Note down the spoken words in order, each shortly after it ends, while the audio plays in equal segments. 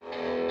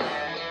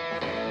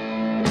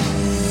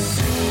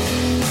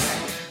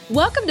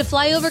Welcome to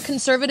Flyover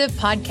Conservative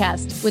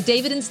Podcast with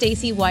David and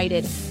Stacey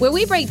Whited, where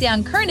we break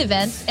down current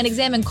events and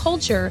examine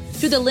culture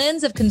through the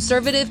lens of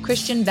conservative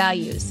Christian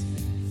values.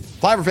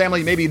 Flyover family,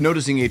 you may be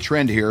noticing a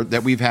trend here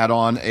that we've had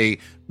on a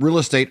real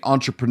estate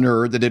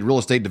entrepreneur that did real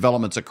estate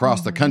developments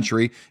across the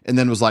country and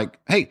then was like,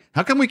 hey,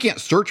 how come we can't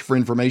search for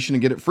information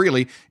and get it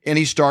freely? And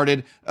he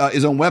started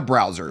his own web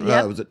browser.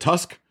 Was it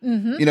Tusk?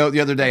 The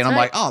other day. And I'm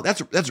like, oh,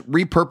 that's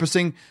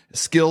repurposing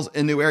skills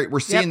in new area.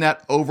 We're seeing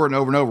that over and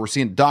over and over. We're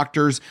seeing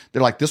doctors.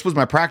 They're like, this was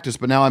my practice,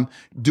 but now I'm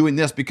doing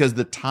this because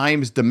the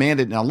times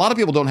demanded. Now, a lot of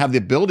people don't have the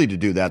ability to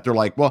do that. They're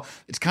like, well,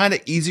 it's kind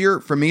of easier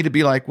for me to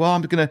be like, well,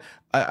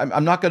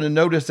 I'm not going to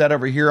notice that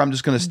over here. I'm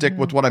just going to stick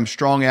with what I'm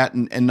strong at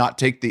and not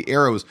take the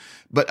arrows.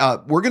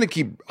 But we're going to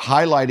keep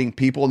highlighting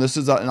people. And this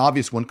is an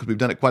obvious one because we've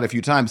done it quite a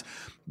few times.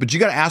 But you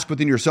got to ask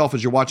within yourself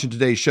as you're watching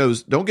today's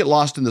shows, don't get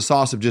lost in the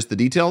sauce of just the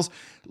details.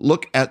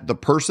 Look at the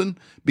person,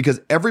 because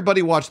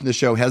everybody watching the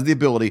show has the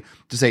ability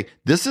to say,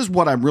 this is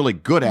what I'm really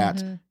good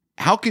at.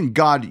 How can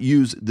God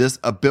use this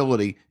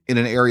ability in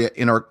an area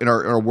in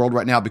our world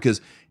right now?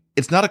 Because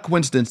it's not a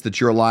coincidence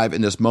that you're alive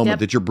in this moment,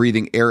 that you're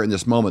breathing air in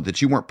this moment,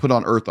 that you weren't put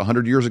on earth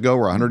 100 years ago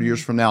or 100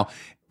 years from now.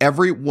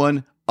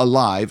 Everyone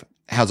alive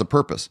has a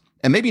purpose.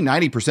 And maybe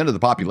 90% of the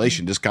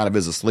population just kind of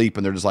is asleep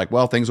and they're just like,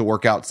 well, things will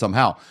work out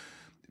somehow.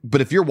 But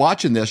if you're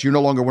watching this, you're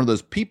no longer one of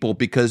those people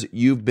because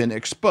you've been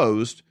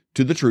exposed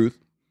to the truth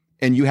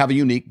and you have a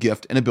unique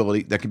gift and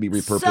ability that can be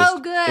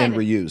repurposed and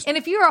reused. And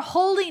if you are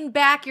holding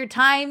back your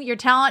time, your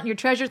talent, your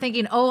treasure,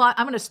 thinking, oh,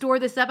 I'm going to store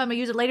this up, I'm going to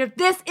use it later,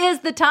 this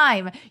is the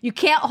time. You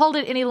can't hold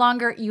it any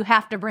longer. You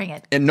have to bring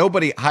it. And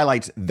nobody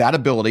highlights that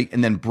ability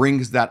and then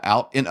brings that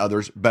out in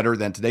others better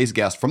than today's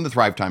guest from the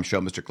Thrive Time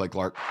Show, Mr. Clay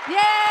Clark. Yay!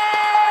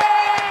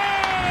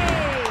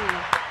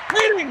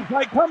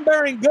 I come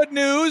bearing good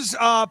news.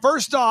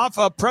 First off,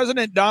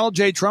 President Donald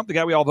J. Trump, the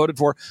guy we all voted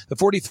for, the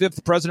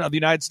 45th president of the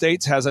United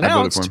States, has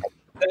announced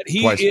that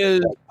he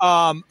is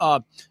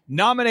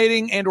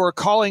nominating and or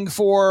calling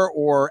for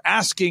or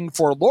asking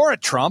for Laura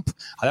Trump,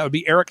 that would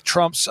be Eric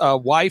Trump's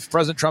wife,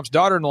 President Trump's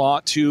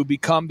daughter-in-law, to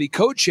become the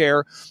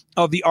co-chair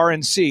of the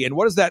RNC. And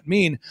what does that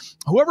mean?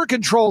 Whoever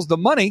controls the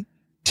money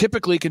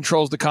typically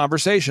controls the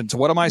conversation. So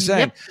what am I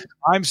saying?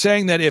 I'm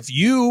saying that if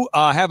you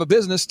have a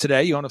business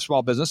today, you own a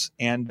small business,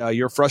 and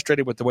you're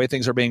frustrated with the way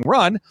things are being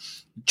run,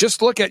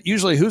 just look at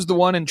usually who's the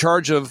one in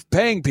charge of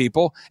paying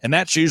people, and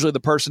that's usually the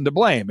person to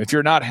blame. If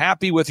you're not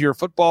happy with your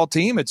football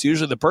team, it's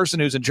usually the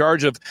person who's in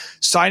charge of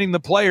signing the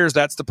players.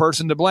 That's the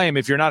person to blame.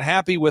 If you're not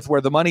happy with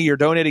where the money you're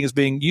donating is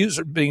being used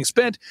or being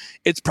spent,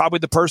 it's probably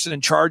the person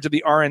in charge of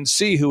the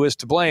RNC who is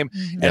to blame.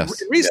 And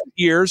in recent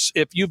years,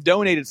 if you've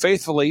donated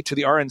faithfully to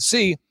the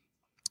RNC,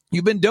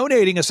 you've been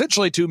donating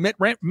essentially to Mitt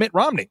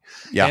Romney.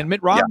 And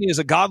Mitt Romney is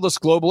a godless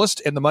globalist,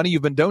 and the money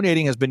you've been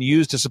donating has been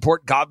used to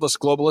support godless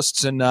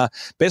globalists and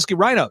basically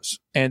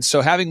rhinos. And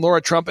so having Laura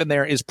Trump in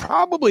there is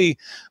probably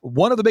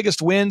one of the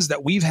biggest wins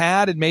that we've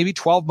had in maybe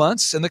 12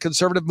 months in the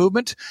conservative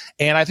movement.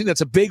 And I think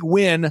that's a big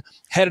win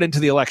headed into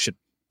the election.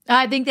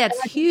 I think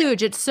that's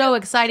huge. It's so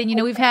exciting. You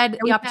know, we've had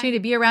the opportunity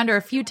to be around her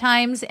a few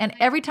times, and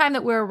every time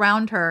that we're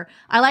around her,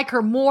 I like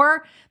her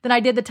more than I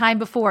did the time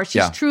before.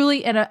 She's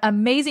truly an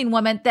amazing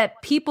woman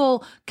that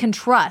people can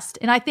trust.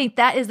 And I think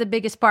that is the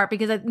biggest part,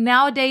 because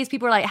nowadays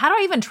people are like, how do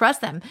I even trust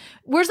them?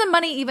 Where's the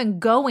money even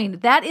going?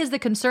 That is the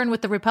concern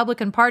with the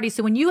Republican Party.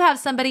 So when you have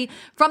somebody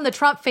from the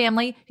Trump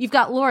family, you've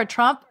got Laura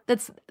Trump,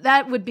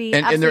 that would be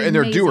and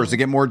they're doers. They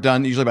get more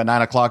done usually by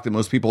 9 o'clock than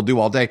most people do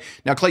all day.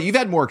 Now, Clay, you've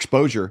had more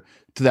exposure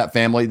to that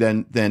family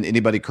than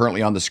anybody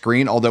currently on the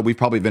screen, although we've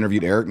probably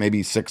interviewed Eric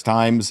maybe 6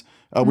 times.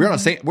 We're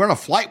on a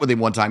flight with him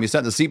one time. He sat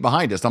in the seat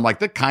behind us. I'm like,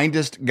 the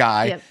kindest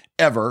guy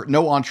ever.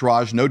 No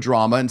entourage, no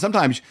drama. And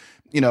sometimes,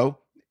 you'll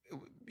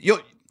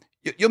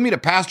meet a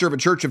pastor of a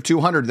church of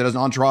 200 that has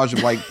an entourage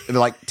of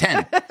like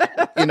 10,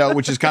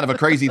 which is kind of a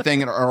crazy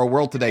thing in our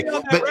world today.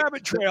 But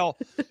rabbit trail.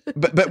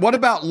 But what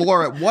about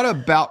Laura? What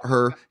about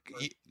her?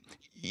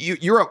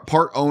 You're a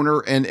part owner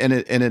and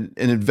an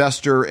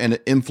investor and an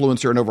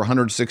influencer in over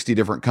 160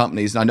 different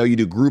companies. And I know you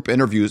do group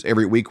interviews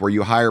every week where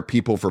you hire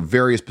people for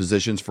various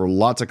positions for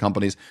lots of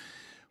companies.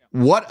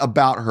 What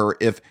about her?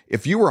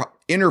 If you were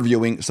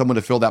interviewing someone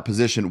to fill that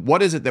position,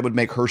 what is it that would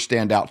make her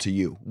stand out to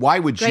you? Why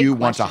would you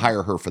want to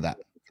hire her for that?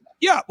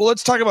 Yeah, well,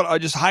 let's talk about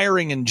just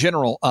hiring in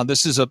general.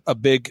 This is a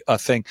big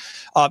thing.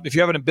 If you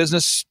have a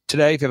business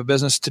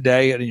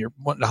today, and you're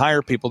wanting to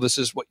hire people, this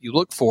is what you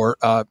look for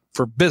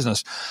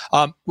business.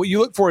 What you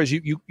look for is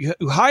you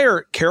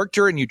hire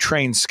character and you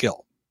train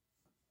skill.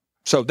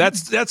 So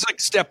that's like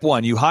step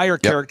one. You hire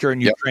character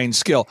and you train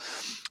skill.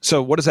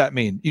 So what does that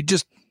mean?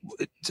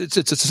 It's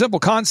a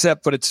simple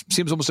concept, but it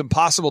seems almost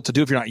impossible to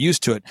do if you're not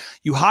used to it.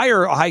 You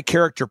hire a high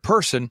character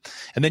person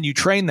and then you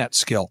train that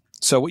skill.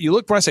 So what you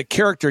look for, when I say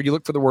character, you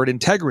look for the word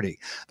integrity.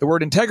 The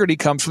word integrity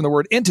comes from the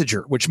word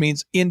integer, which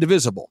means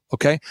indivisible.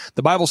 Okay.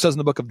 The Bible says in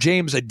the book of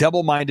James, a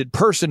double-minded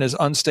person is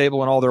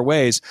unstable in all their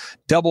ways.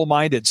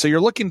 Double-minded. So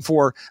you're looking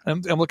for,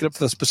 I'm looking up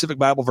for the specific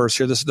Bible verse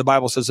here. This is the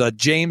Bible says,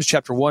 James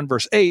chapter 1,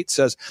 verse 8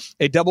 says,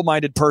 a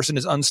double-minded person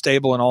is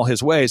unstable in all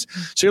his ways.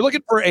 So you're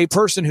looking for a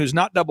person who's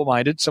not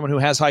double-minded, someone who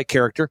has high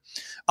character.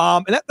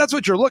 And that's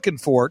what you're looking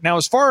for. Now,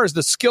 as far as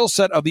the skill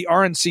set of the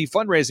RNC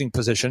fundraising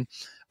position,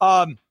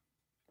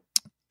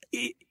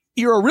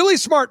 you're a really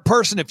smart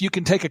person if you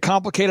can take a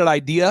complicated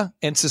idea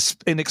and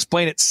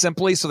explain it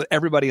simply so that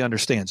everybody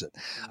understands it.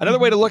 Another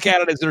way to look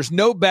at it is there's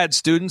no bad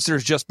students,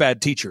 there's just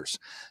bad teachers.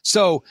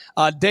 So,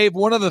 Dave,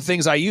 one of the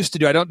things I used to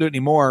do, I don't do it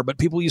anymore, but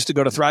people used to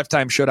go to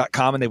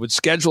thrivetimeshow.com and they would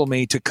schedule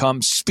me to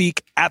come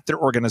speak at their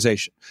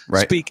organization,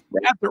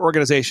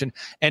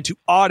 and to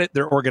audit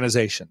their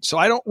organization. So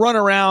I don't run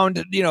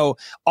around,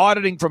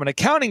 auditing from an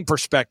accounting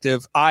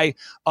perspective. I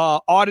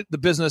audit the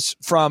business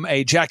from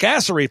a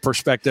jackassery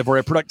perspective or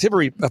a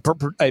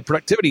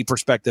productivity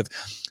perspective.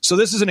 So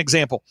this is an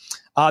example.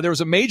 There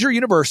was a major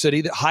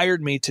university that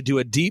hired me to do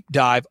a deep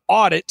dive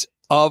audit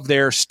of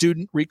their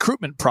student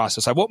recruitment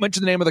process. I won't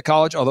mention the name of the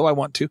college, although I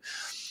want to.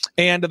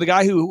 And the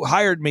guy who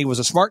hired me was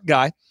a smart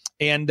guy.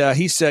 And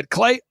he said,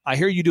 Clay, I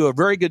hear you do a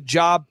very good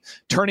job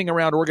turning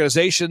around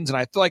organizations, and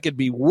I feel like it'd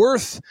be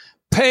worth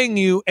paying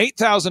you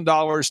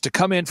 $8,000 to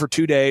come in for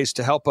 2 days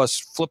to help us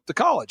flip the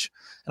college.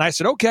 And I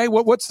said, okay,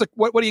 what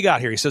do you got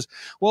here? He says,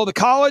 well, the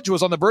college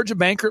was on the verge of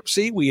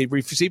bankruptcy. We had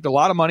received a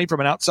lot of money from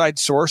an outside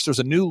source. There's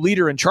a new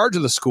leader in charge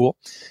of the school,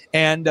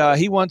 and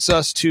he wants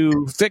us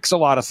to fix a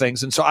lot of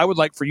things. And so I would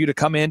like for you to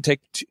come in,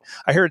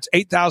 I hear it's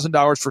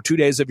 $8,000 for 2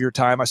 days of your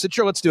time. I said,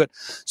 sure, let's do it.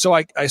 So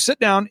I sit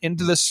down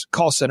into this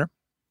call center,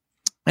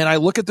 and I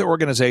look at the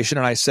organization,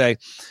 and I say,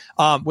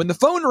 when the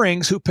phone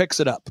rings, who picks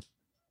it up?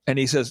 And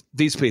he says,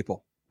 these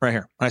people right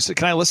here. And I said,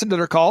 can I listen to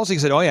their calls? He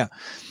said, oh, yeah.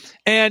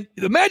 And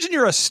imagine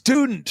you're a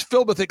student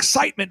filled with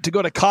excitement to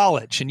go to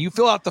college, and you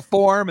fill out the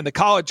form, and the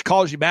college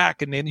calls you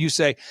back, and then you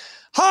say,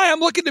 hi,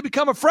 I'm looking to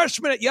become a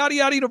freshman at yada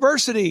yada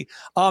university.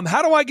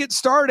 How do I get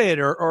started?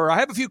 Or I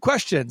have a few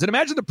questions. And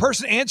imagine the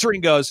person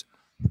answering goes,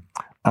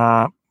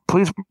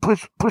 please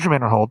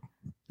remain on hold.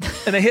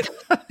 And they hit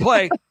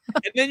play,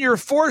 and then you're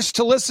forced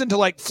to listen to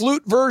like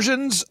flute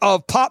versions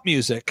of pop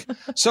music.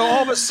 So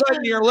all of a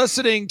sudden you're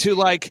listening to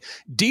like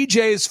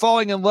DJs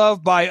Falling in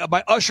Love by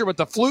Usher with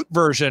the flute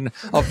version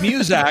of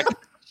Muzak.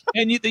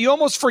 And you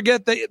almost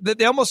forget that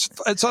they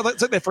almost, it's like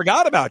they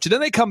forgot about you.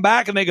 Then they come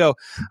back and they go,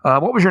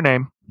 what was your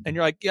name? And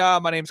you're like, yeah,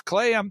 my name's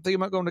Clay. I'm thinking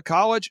about going to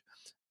college.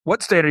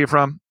 What state are you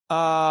from?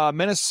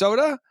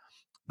 Minnesota.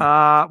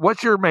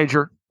 What's your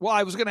major? Well,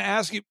 I was going to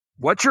ask you,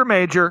 what's your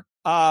major?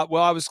 Well,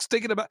 I was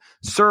thinking about,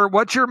 sir,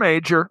 what's your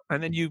major?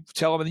 And then you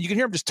tell them, and you can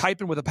hear them just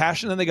typing with a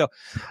passion. And then they go,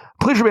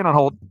 please remain on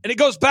hold. And it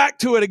goes back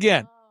to it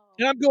again.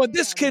 And I'm going,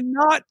 this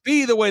cannot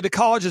be the way the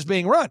college is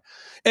being run.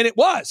 And it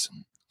was.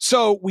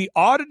 So we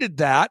audited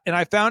that, and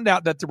I found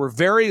out that there were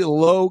very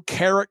low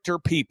character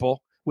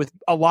people with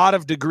a lot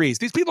of degrees.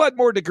 These people had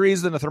more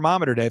degrees than a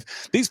thermometer, Dave.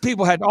 These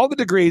people had all the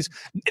degrees,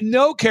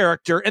 no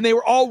character, and they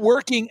were all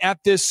working at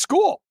this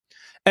school.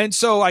 And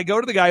so I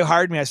go to the guy who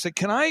hired me. I said,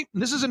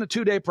 this isn't a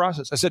 2-day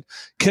process. I said,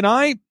 can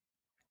I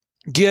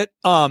get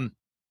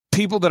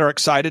people that are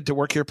excited to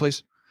work here,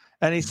 please?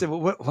 And he said, well,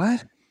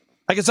 what?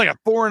 Like, it's like a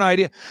foreign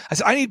idea. I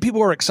said, I need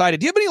people who are excited.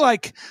 Do you have any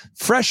like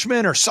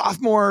freshmen or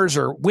sophomores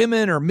or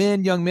women or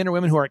men, young men or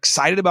women who are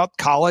excited about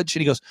college?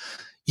 And he goes,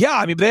 yeah,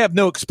 I mean, they have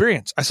no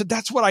experience. I said,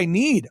 that's what I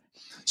need.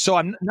 So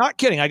I'm not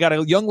kidding. I got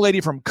a young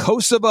lady from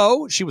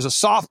Kosovo. She was a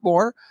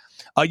sophomore.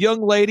 A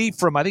young lady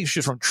from, I think she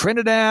was from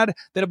Trinidad,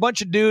 then a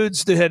bunch of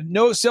dudes that had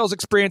no sales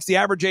experience. The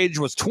average age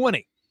was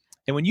 20.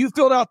 And when you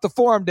filled out the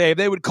form, Dave,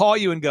 they would call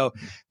you and go,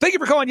 thank you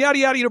for calling Yada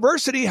Yada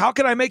University. How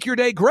can I make your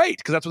day great?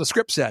 Because that's what the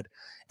script said.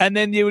 And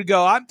then you would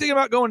go, I'm thinking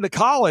about going to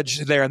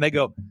college there. And they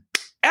go,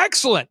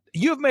 excellent.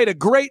 You've made a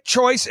great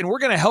choice, and we're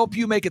going to help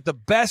you make it the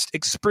best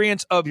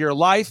experience of your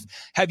life.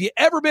 Have you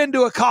ever been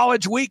to a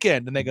college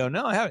weekend? And they go,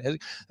 no, I haven't. And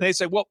they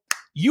say, well,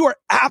 you are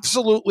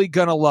absolutely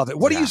going to love it.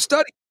 What are you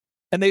studying?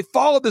 And they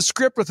followed the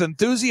script with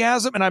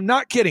enthusiasm. And I'm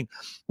not kidding.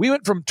 We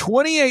went from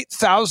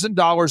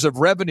 $28,000 of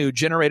revenue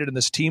generated in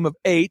this team of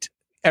 8.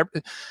 And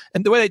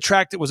the way they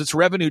tracked it was it's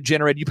revenue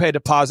generated. You pay a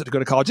deposit to go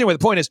to college. Anyway, the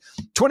point is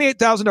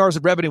 $28,000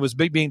 of revenue was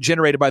being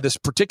generated by this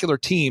particular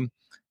team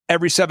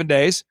every 7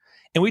 days.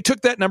 And we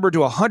took that number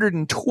to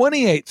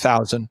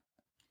 128,000.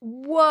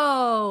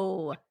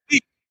 Whoa.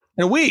 In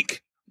a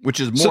week. Which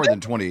is more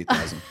than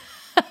 28,000.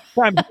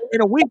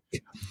 In a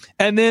week.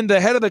 And then the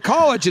head of the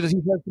college, he said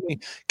to me,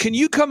 can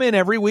you come in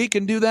every week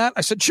and do that?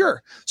 I said,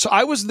 sure. So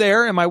I was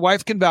there, and my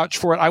wife can vouch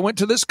for it. I went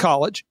to this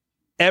college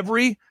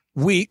every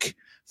week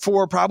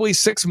for probably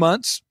 6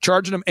 months,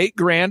 charging them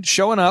 $8,000,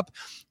 showing up,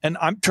 and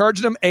I'm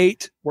charging them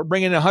 8. We're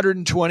bringing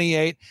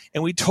 128,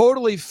 and we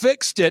totally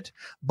fixed it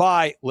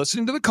by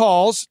listening to the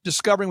calls,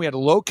 discovering we had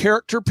low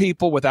character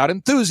people without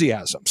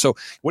enthusiasm. So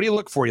what do you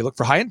look for? You look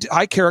for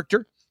high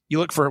character. You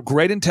look for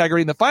great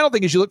integrity. And the final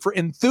thing is you look for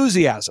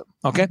enthusiasm.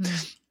 Okay.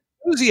 Mm-hmm.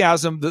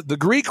 enthusiasm, the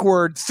Greek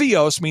word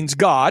theos means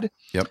God.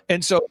 Yep.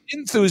 And so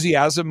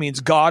enthusiasm means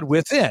God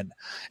within.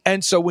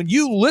 And so when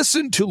you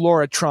listen to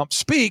Laura Trump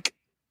speak,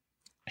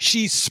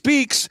 she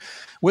speaks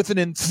with an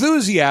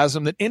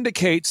enthusiasm that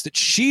indicates that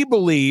she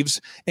believes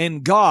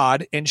in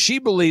God, and she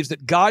believes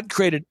that God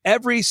created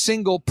every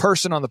single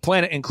person on the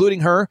planet,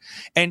 including her.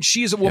 And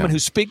she's a woman who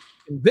speaks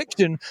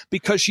conviction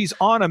because she's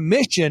on a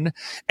mission,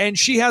 and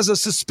she has a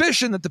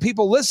suspicion that the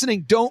people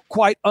listening don't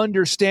quite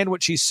understand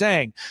what she's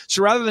saying.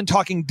 So rather than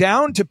talking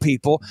down to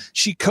people,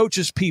 she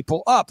coaches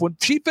people up. When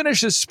she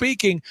finishes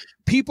speaking,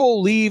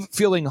 people leave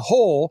feeling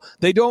whole.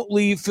 They don't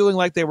leave feeling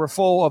like they were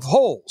full of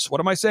holes. What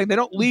am I saying? They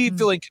don't leave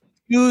feeling confused.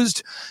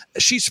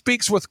 She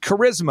speaks with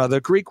charisma.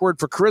 The Greek word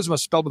for charisma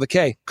is spelled with a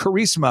K,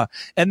 charisma,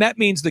 and that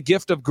means the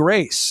gift of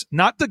grace.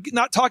 Not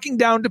talking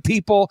down to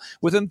people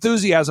with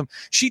enthusiasm.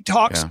 She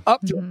talks up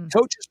to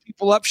coaches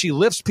people up. She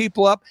lifts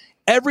people up.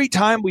 Every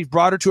time we've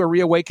brought her to a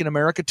Reawaken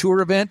America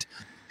tour event,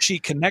 she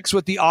connects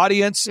with the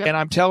audience, and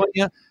I'm telling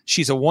you,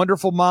 she's a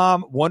wonderful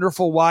mom,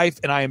 wonderful wife,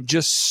 and I am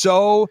just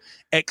so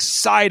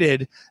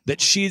excited that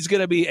she's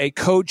going to be a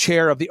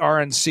co-chair of the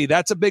RNC.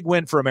 That's a big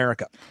win for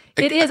America.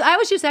 It is. I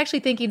was just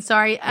actually thinking,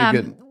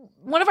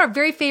 one of our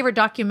very favorite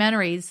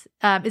documentaries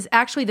is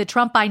actually The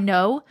Trump I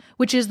Know,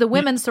 which is the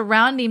women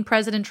surrounding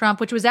President Trump,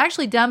 which was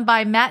actually done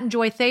by Matt and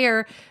Joy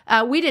Thayer.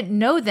 We didn't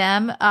know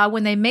them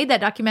when they made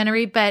that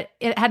documentary, but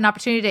it had an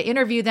opportunity to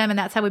interview them, and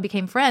that's how we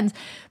became friends.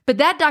 But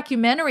that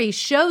documentary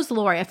shows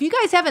Laura. If you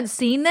guys haven't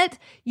seen it,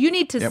 you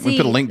need to see. We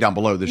put a link down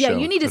below the show. Yeah,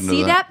 you need to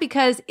see that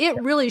because it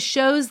really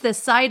shows the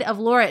side of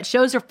Laura. It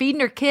shows her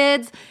feeding her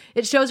kids.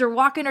 It shows her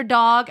walking her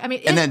dog. I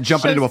mean, and then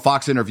jumping into a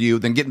Fox interview,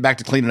 then getting back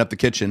to cleaning up the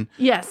kitchen.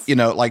 Yes.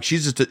 Like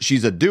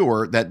she's a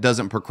doer that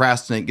doesn't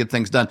procrastinate, get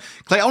things done.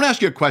 Clay, I want to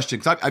ask you a question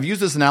because I've used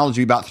this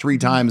analogy about 3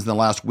 times in the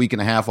last week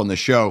and a half on the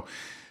show.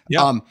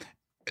 Yeah.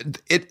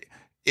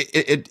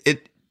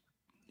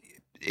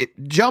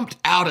 It jumped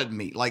out at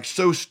me like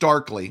so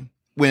starkly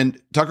when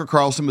Tucker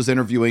Carlson was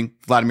interviewing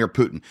Vladimir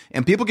Putin.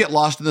 And people get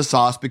lost in the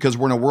sauce because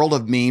we're in a world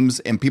of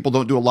memes and people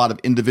don't do a lot of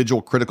individual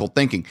critical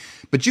thinking.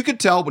 But you could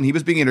tell when he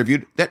was being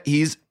interviewed that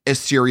he's a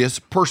serious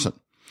person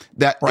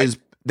that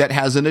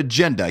has an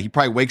agenda. He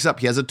probably wakes up,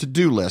 he has a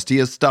to-do list, he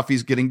has stuff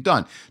he's getting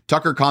done.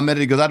 Tucker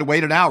commented, he goes, I had to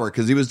wait an hour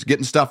because he was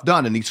getting stuff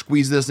done and he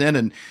squeezed this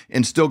in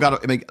and still got to,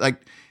 I mean,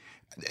 like,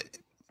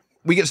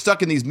 we get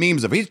stuck in these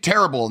memes of he's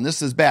terrible and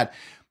this is bad.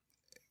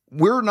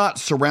 We're not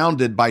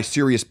surrounded by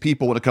serious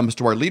people when it comes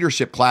to our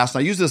leadership class.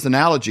 And I use this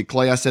analogy,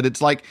 Clay. I said,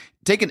 it's like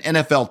take an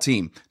NFL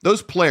team.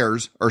 Those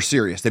players are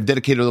serious. They've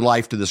dedicated their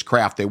life to this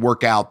craft. They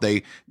work out.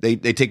 They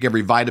take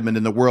every vitamin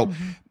in the world.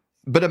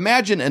 But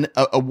imagine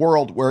a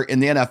world where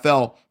in the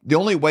NFL, the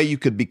only way you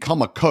could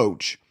become a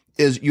coach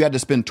is you had to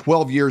spend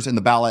 12 years in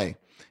the ballet.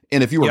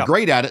 And if you were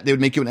great at it, they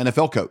would make you an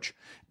NFL coach.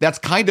 That's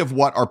kind of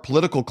what our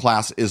political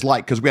class is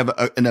like because we have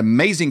an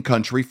amazing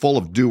country full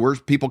of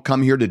doers. People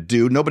come here to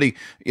do. Nobody,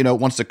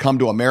 wants to come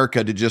to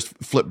America to just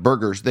flip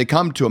burgers. They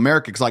come to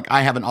America because like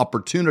I have an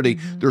opportunity.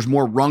 There's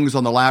more rungs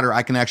on the ladder.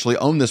 I can actually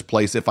own this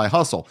place if I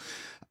hustle.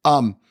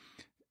 The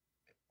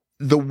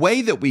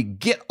way that we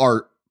get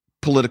our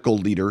political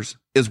leaders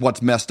is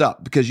what's messed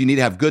up because you need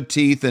to have good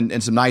teeth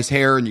and some nice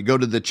hair and you go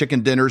to the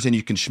chicken dinners and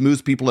you can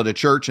schmooze people at a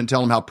church and tell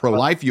them how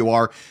pro-life you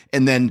are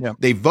and then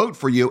they vote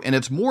for you and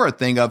it's more a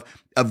thing of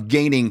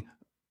gaining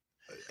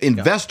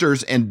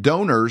investors and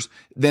donors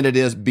than it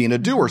is being a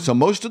doer. So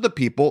most of the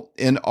people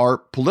in our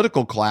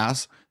political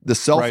class, the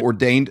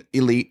self-ordained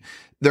elite,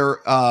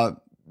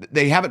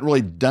 they haven't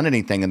really done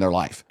anything in their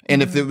life.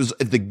 And if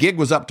the gig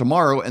was up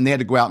tomorrow and they had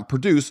to go out and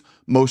produce,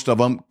 most of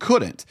them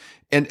couldn't.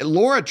 And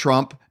Laura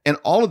Trump and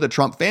all of the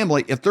Trump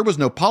family, if there was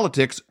no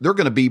politics, they're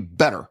going to be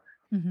better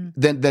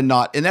than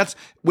not. And that's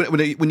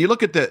when you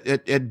look at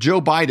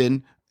Joe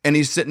Biden and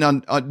he's sitting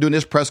on doing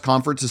his press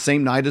conference the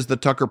same night as the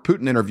Tucker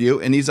Putin interview,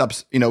 and he's up,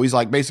 he's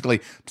like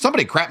basically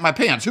somebody crapped my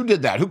pants. Who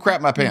did that? Who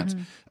crapped my pants?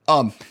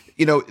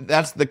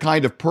 That's the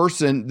kind of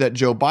person that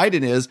Joe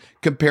Biden is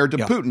compared to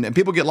Putin. And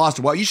people get lost.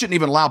 Well, you shouldn't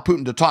even allow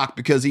Putin to talk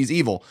because he's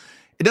evil.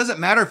 It doesn't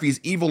matter if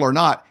he's evil or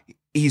not.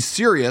 He's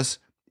serious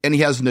and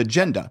he has an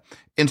agenda.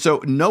 And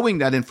so knowing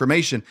that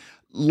information,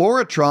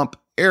 Laura Trump,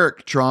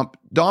 Eric Trump,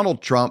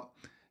 Donald Trump,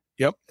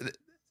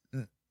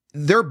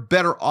 they're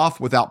better off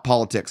without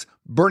politics.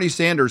 Bernie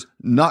Sanders,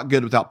 not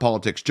good without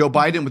politics. Joe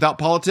Biden, without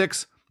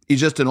politics, he's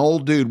just an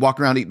old dude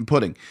walking around eating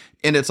pudding.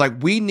 And it's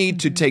like, we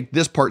need to take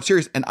this part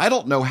serious. And I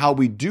don't know how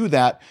we do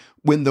that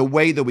when the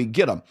way that we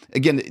get them.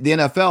 Again, the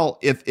NFL,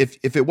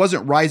 if it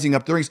wasn't rising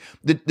up the ranks,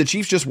 the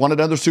Chiefs just won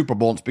another Super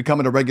Bowl. It's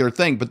becoming a regular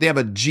thing, but they have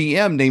a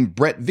GM named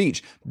Brett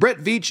Veach. Brett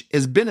Veach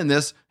has been in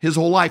this his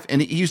whole life.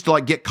 And he used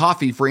to get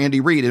coffee for Andy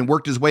Reid and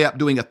worked his way up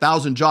doing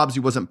 1,000 jobs he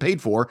wasn't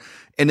paid for.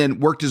 And then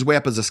worked his way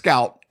up as a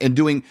scout and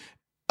doing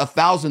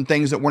 1,000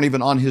 things that weren't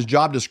even on his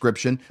job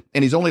description.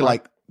 And he's only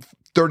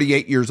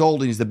 38 years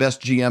old and he's the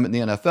best GM in the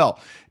NFL.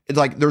 It's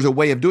like, there's a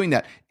way of doing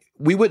that.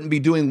 we wouldn't be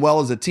doing well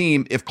as a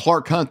team if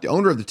Clark Hunt, the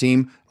owner of the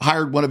team,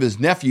 hired one of his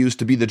nephews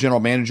to be the general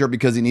manager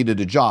because he needed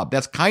a job.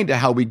 That's kind of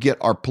how we get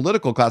our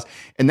political class.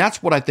 And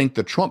that's what I think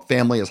the Trump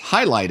family has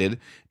highlighted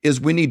is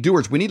we need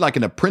doers. We need like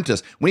an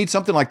apprentice. We need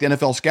something like the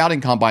NFL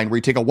scouting combine where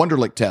you take a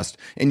Wonderlic test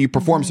and you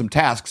perform some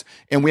tasks,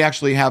 and we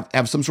actually have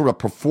some sort of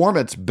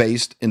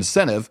performance-based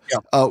incentive.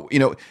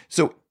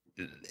 So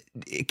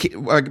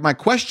my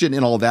question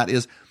in all of that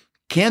is,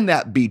 can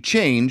that be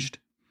changed?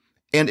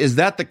 And is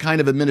that the kind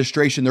of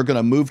administration they're going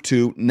to move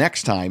to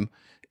next time?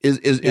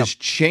 Is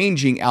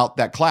changing out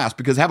that class?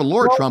 Because having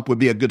Laura Trump would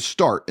be a good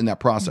start in that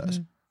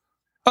process.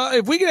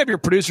 If we can have your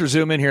producer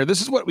zoom in here,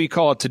 this is what we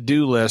call a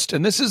to-do list.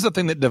 And this is the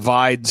thing that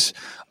divides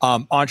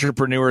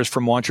entrepreneurs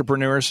from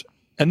entrepreneurs.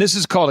 And this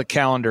is called a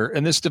calendar.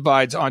 And this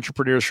divides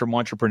entrepreneurs from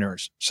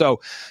entrepreneurs.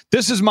 So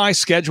this is my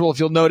schedule. If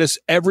you'll notice,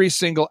 every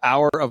single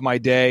hour of my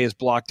day is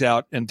blocked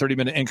out in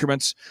 30-minute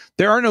increments.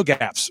 There are no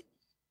gaps.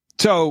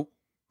 So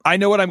I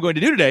know what I'm going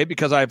to do today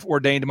because I've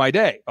ordained my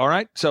day. All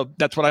right. So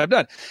that's what I've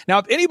done. Now,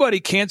 if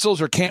anybody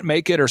cancels or can't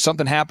make it or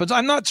something happens,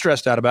 I'm not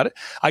stressed out about it.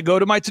 I go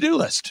to my to-do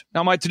list.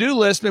 Now, my to-do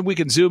list, maybe we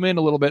can zoom in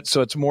a little bit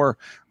so it's more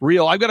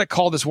real. I've got to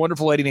call this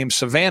wonderful lady named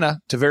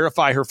Savannah to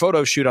verify her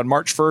photo shoot on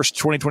March 1st,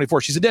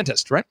 2024. She's a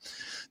dentist, right?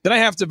 Then I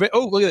have to,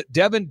 look at it.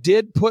 Devin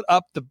did put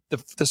up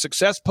the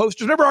success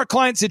posters. Remember, our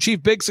clients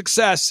achieve big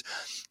success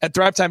at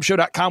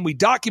thrivetimeshow.com. We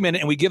document it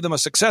and we give them a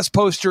success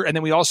poster. And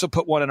then we also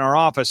put one in our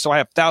office. So I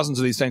have thousands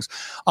of these things.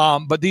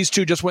 But these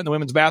two just went in the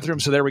women's bathroom.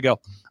 So there we go.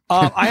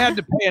 I had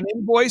to pay an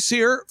invoice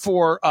here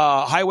for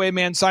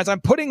highwayman signs.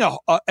 I'm putting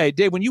a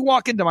day when you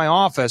walk into my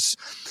office,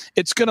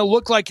 it's going to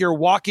look like you're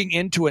walking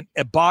into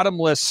a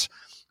bottomless,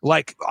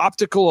 like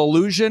optical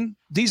illusion.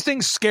 These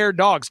things scare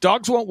dogs.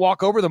 Dogs won't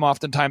walk over them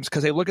oftentimes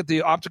because they look at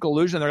the optical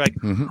illusion. They're like,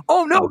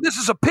 oh no, this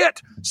is a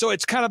pit. So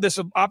it's kind of this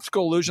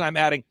optical illusion I'm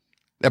adding.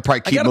 That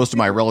probably keep most of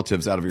my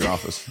relatives out of your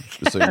office.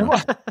 Just so you know.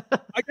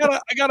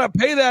 I gotta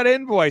pay that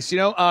invoice.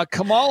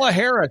 Kamala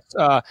Harris.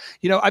 I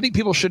think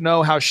people should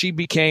know how she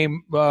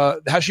became,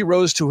 how she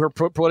rose to her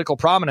political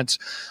prominence.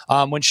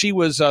 When she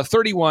was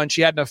 31,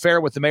 she had an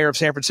affair with the mayor of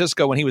San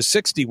Francisco when he was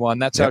 61.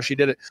 That's how she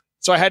did it.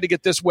 So I had to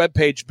get this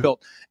webpage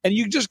built, and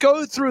you just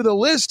go through the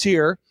list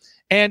here.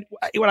 And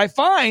what I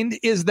find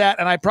is that,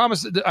 and I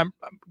promise that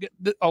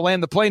I'll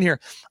land the plane here.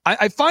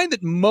 I find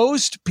that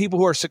most people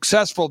who are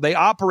successful, they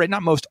operate,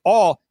 not most,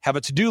 all have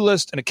a to-do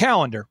list and a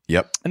calendar.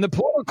 Yep. And the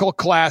political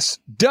class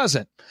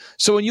doesn't.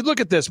 So when you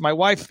look at this, my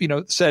wife,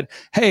 said,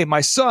 hey,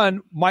 my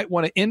son might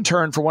want to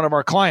intern for one of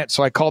our clients.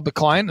 So I called the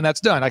client and that's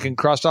done. I can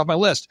cross off my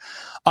list.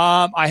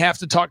 I have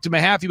to talk to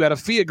Mahaffey about a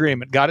fee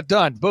agreement. Got it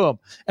done. Boom.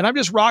 And I'm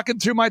just rocking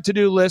through my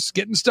to-do list,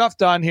 getting stuff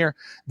done here.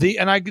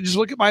 And I can just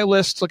look at my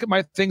list, look at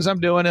my things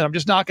I'm doing, and I'm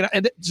just knocking out.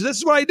 And so this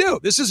is what I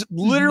do. This is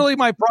literally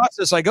my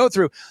process I go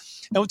through.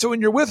 And so when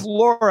you're with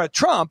Laura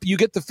Trump, you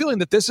get the feeling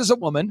that this is a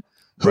woman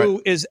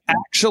who is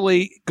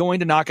actually going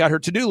to knock out her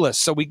to-do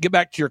list. So we get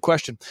back to your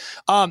question.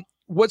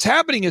 What's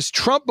happening is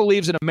Trump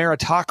believes in a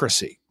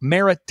meritocracy.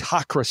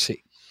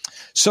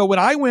 So when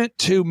I went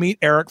to meet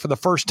Eric for the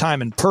first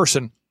time in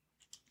person,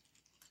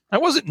 I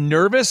wasn't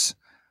nervous,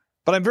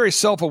 but I'm very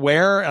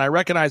self-aware, and I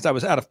recognized I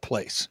was out of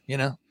place,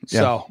 Yeah.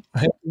 So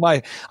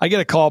I get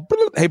a call.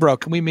 Hey, bro,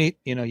 can we meet?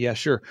 Yeah,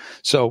 sure.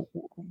 So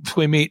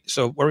we meet.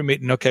 So where are we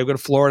meeting? Okay, we go to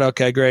Florida.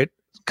 Okay, great.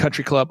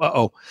 Country club.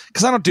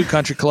 Because I don't do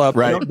country club.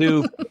 I don't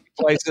do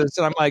places.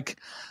 And I'm like,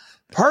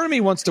 part of me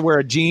wants to wear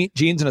a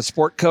jeans and a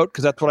sport coat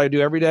because that's what I do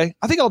every day.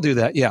 I think I'll do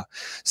that. Yeah.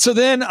 So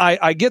then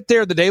I get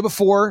there the day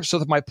before. So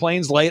if my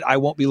plane's late, I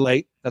won't be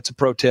late. That's a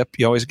pro tip.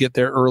 You always get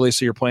there early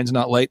so your plane's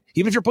not late.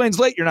 Even if your plane's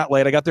late, you're not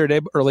late. I got there a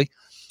day early.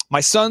 My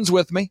son's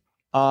with me.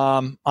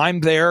 I'm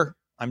there.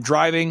 I'm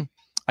driving.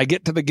 I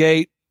get to the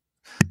gate.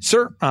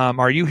 Sir,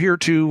 are you here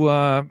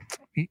to,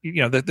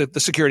 the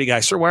security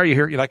guy? Sir, why are you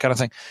here? That kind of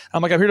thing.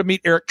 I'm like, I'm here to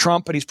meet Eric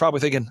Trump. And he's probably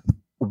thinking,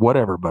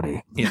 whatever,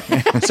 buddy.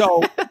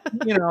 So,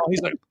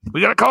 he's like, we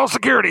got to call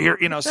security here.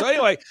 So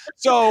anyway,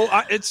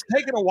 it's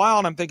taken a while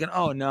and I'm thinking,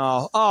 oh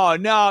no.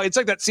 It's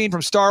like that scene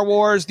from Star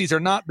Wars. These are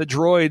not the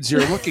droids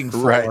you're looking for.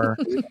 Right.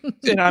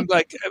 And I'm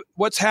like,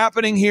 what's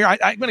happening here?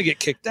 I'm going to get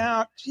kicked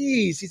out.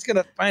 Jeez, he's going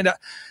to find out.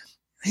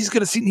 He's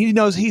going to see, he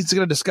knows he's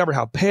going to discover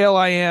how pale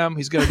I am.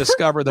 He's going to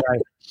discover that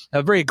I'm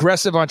a very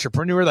aggressive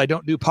entrepreneur, that I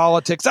don't do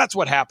politics. That's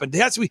what happened.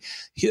 That's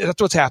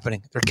what's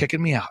happening. They're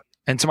kicking me out.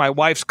 And so my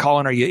wife's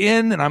calling, are you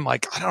in? And I'm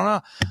like, I don't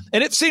know.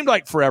 And it seemed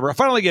like forever. I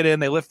finally get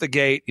in. They lift the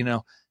gate,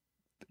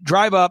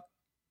 drive up.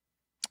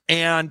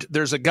 And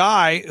there's a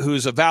guy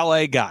who's a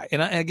valet guy.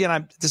 And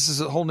again, this is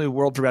a whole new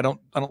world for me. I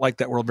don't like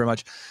that world very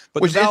much.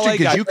 But which is interesting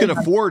because you can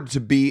afford to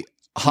be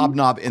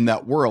hobnob in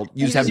that world.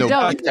 You just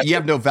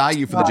have no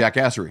value for the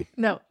jackassery.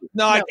 No.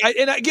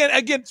 And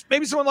again,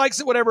 maybe someone likes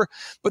it, whatever.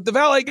 But the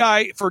valet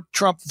guy for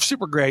Trump,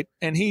 super great.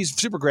 And he's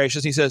super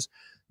gracious. He says,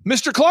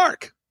 Mr.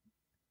 Clark.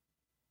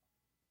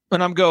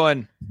 And I'm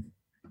going,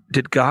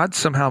 did God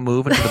somehow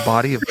move into the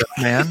body of this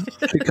man?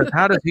 Because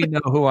how does he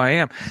know who I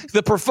am?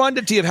 The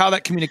profundity of how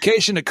that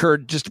communication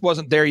occurred just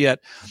wasn't there yet.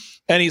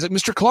 And he's like,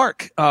 Mr.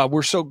 Clark,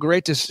 we're so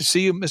great to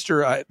see you.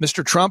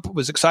 Mr. Trump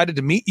was excited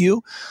to meet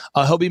you.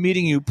 He'll be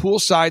meeting you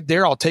poolside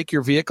there. I'll take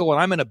your vehicle.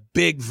 And I'm in a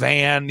big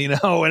van, and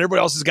everybody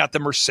else has got the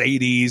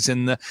Mercedes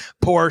and the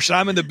Porsche.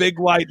 I'm in the big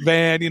white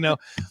van,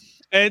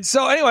 And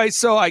so anyway,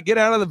 so I get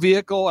out of the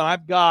vehicle, and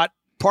I've got,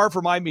 par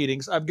for my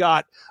meetings, I've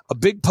got a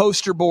big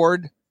poster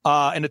board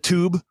and a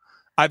tube.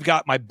 I've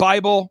got my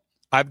Bible.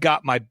 I've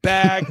got my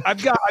bag.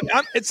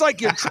 It's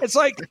like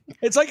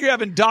you're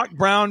having Doc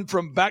Brown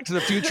from Back to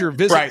the Future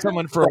visit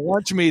someone for a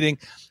lunch meeting,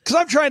 because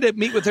I'm trying to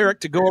meet with Eric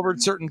to go over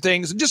certain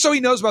things, and just so he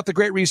knows about the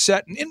Great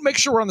Reset and make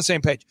sure we're on the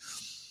same page.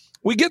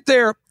 We get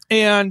there,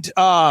 and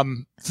I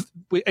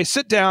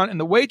sit down, and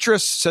the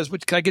waitress says,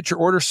 "Can I get your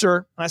order, sir?"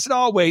 And I said, "Oh,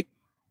 I'll wait."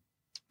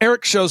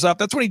 Eric shows up.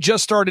 That's when he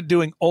just started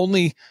doing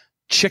only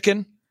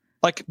chicken.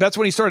 Like, that's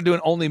when he started doing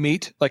only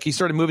meat. Like, he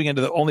started moving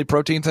into the only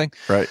protein thing.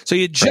 Right. So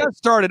he just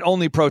started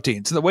only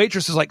protein. So the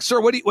waitress is like, "Sir,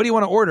 what do you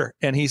want to order?"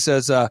 And he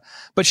says,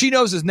 but she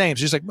knows his name.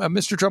 She's like,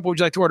 "Mr. Trump, what would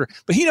you like to order?"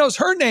 But he knows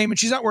her name, and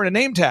she's not wearing a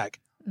name tag.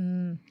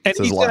 And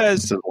he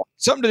says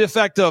something to the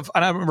effect of,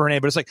 and I don't remember her name,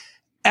 but it's like,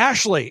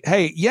 "Ashley,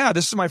 hey, yeah,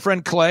 this is my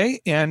friend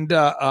Clay, and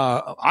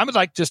I would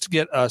like just to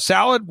get a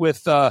salad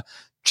with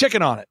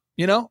chicken on it.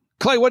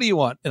 Clay, what do you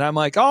want?" And I'm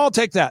like, "Oh, I'll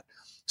take that."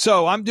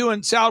 So I'm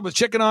doing salad with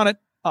chicken on it.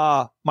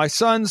 My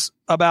son's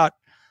about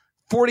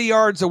 40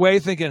 yards away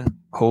thinking,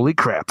 "Holy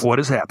crap, what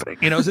is happening?"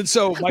 And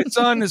so my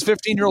son, his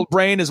 15-year-old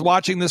brain is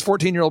watching this.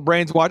 14-year-old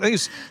brain's watching. I think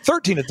he's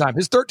 13 at the time.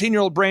 His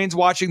 13-year-old brain's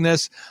watching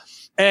this.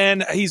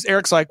 And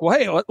Eric's like, "Well,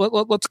 hey,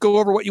 let's go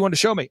over what you want to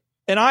show me."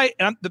 And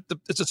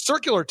it's a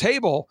circular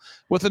table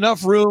with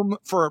enough room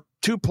for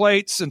 2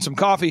 plates and some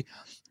coffee.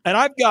 And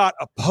I've got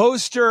a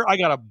poster. I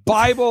got a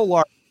Bible,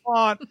 large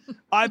font.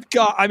 I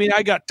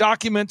got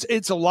documents.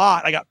 It's a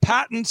lot. I got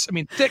patents.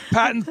 Thick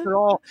patents.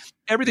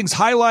 Everything's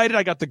highlighted.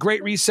 I got the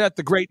Great Reset,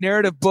 the Great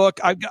Narrative book.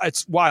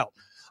 It's wild.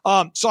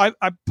 So I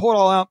pull it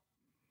all out,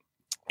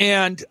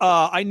 and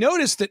I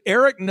noticed that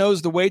Eric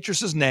knows the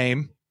waitress's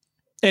name,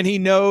 and she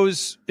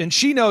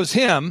knows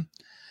him.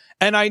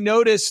 And I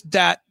noticed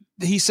that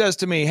he says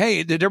to me,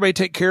 "Hey, did everybody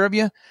take care of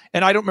you?"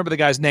 And I don't remember the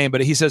guy's name,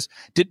 but he says,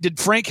 "Did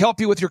Frank help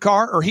you with your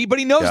car?" But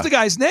he knows the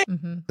guy's name.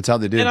 Mm-hmm. That's how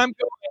they do. And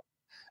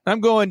I'm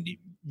going,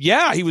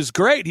 "Yeah, he was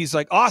great." He's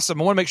like,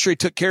 "Awesome. I want to make sure he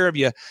took care of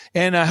you."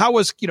 And how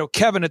was,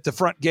 Kevin at the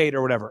front gate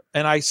or whatever?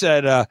 And I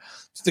said,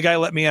 the guy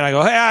let me in. I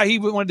go, "Hey, he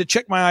wanted to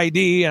check my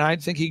ID. And I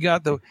think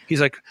he's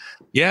like,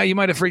 "Yeah, you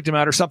might have freaked him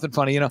out," or something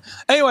funny,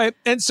 Anyway.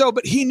 And so,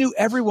 but he knew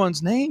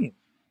everyone's name.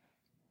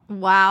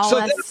 Wow.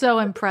 That's so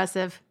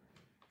impressive.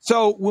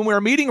 So when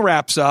our meeting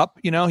wraps up,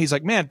 he's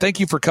like, "Man,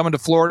 thank you for coming to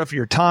Florida, for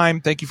your time.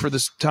 Thank you for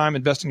this time,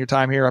 investing your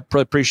time here. I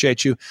really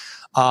appreciate you.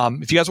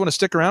 If you guys want to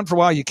stick around for a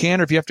while, you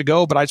can, or if you have to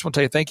go, but I just want to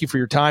tell you thank you for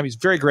your time." He's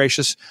very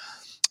gracious.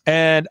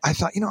 And I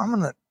thought, I'm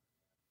going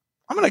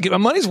to get my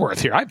money's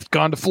worth here. I've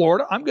gone to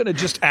Florida. I'm going to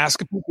just ask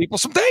people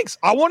some things.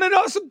 I want to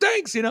know some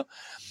things,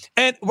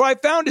 And what I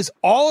found is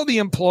all of the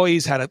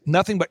employees had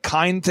nothing but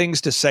kind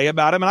things to say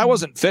about him. And I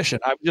wasn't fishing.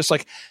 I was just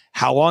like,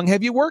 "How long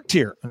have you worked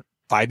here?"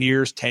 5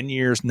 years, 10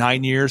 years,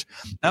 9 years.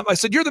 I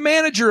said, "You're the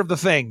manager of the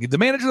thing, the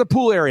manager of the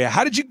pool area.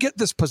 How did you get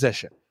this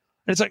position?"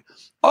 And it's like,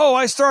 "Oh,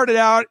 I started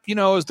out,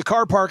 as the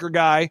car parker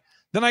guy.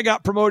 Then I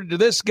got promoted to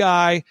this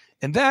guy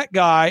and that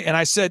guy." And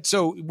I said,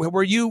 "So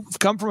were you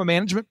come from a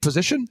management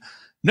position?"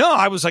 "No,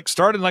 I was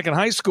started in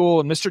high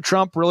school, and Mr.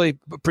 Trump really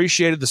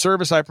appreciated the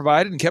service I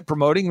provided and kept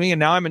promoting me. And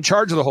now I'm in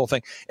charge of the whole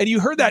thing." And you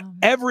heard that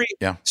every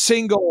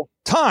single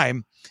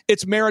time.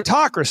 It's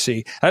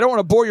meritocracy. I don't want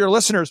to bore your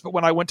listeners, but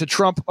when I went to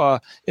Trump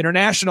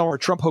International or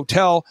Trump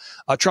Hotel,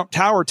 Trump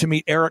Tower to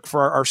meet Eric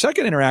for our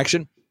second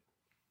interaction,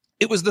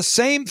 it was the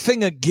same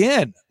thing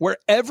again, where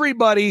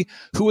everybody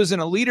who was in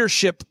a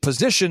leadership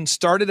position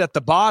started at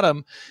the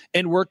bottom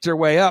and worked their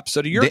way up.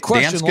 So to your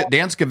question,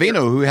 Dan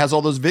Scavino, who has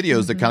all those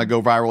videos that kind of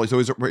go viral, he's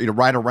always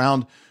right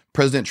around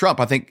President Trump.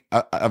 I think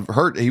I've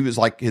heard he was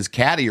like his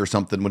caddy or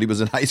something when he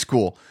was in high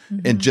school,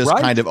 and just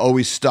kind of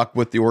always stuck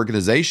with the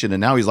organization.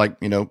 And now he's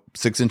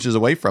 6 inches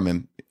away from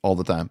him all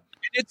the time.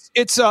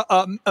 It's a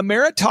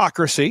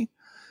meritocracy.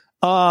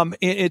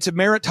 It's a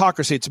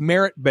meritocracy. It's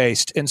merit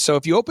based. And so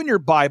if you open your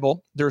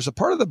Bible, there's a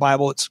part of the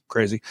Bible, it's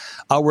crazy,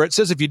 where it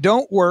says, if you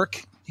don't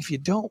work, you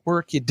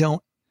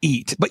don't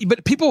eat.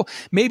 But people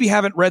maybe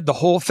haven't read the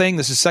whole thing.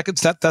 This is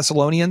 2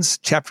 Thessalonians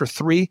chapter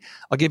 3.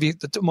 I'll give you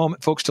a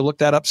moment, folks, to look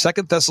that up. 2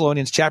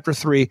 Thessalonians chapter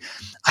 3.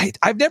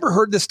 I've never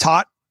heard this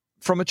taught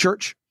from a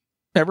church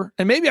ever.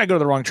 And maybe I go to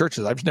the wrong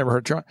churches. I've just never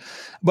heard it.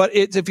 But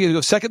if you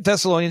go 2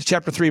 Thessalonians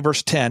chapter 3,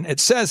 verse 10, it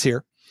says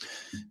here,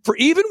 "For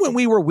even when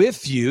we were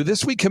with you,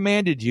 this we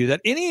commanded you,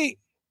 that any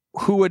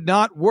who would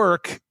not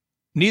work,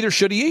 neither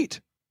should he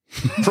eat.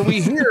 For we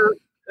hear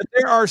that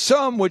there are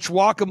some which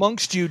walk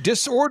amongst you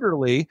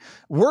disorderly,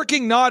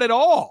 working not at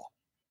all,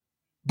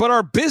 but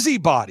are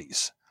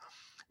busybodies.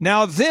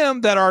 Now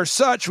them that are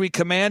such we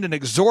command and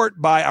exhort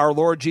by our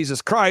Lord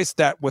Jesus Christ,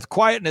 that with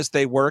quietness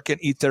they work and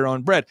eat their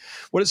own bread."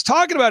 What it's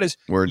talking about is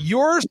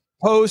you're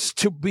supposed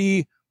to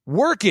be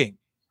working.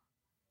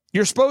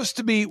 You're supposed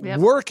to be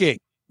working.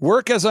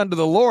 Work as unto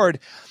the Lord.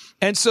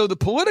 And so the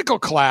political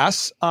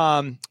class,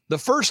 the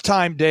first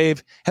time,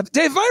 Dave, have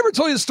I ever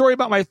told you the story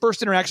about my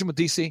first interaction with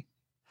DC?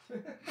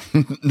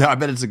 No, I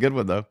bet it's a good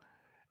one, though.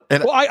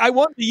 And well, I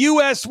won the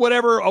U.S.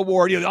 whatever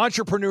award, the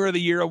Entrepreneur of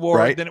the Year award.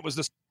 Right. Then it was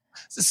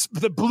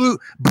the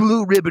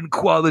blue ribbon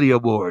quality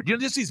award.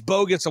 Just these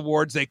bogus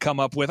awards they come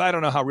up with. I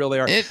don't know how real they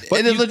are.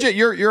 But legit,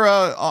 you're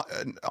a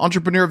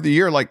Entrepreneur of the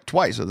Year like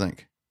twice, I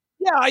think.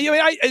 Yeah,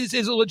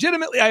 it's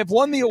legitimately, I have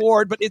won the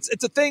award, but it's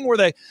a thing where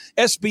the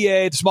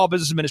SBA, the Small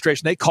Business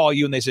Administration, they call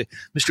you and they say,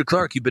 Mr.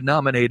 Clark, you've been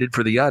nominated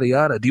for the yada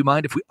yada. Do you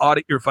mind if we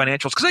audit your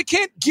financials? Because they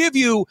can't give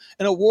you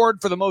an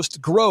award for the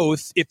most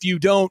growth if you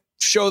don't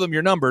show them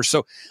your numbers.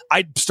 So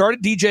I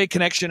started DJ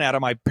Connection out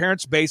of my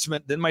parents'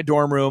 basement, then my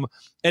dorm room,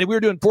 and we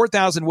were doing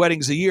 4,000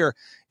 weddings a year.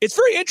 It's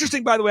very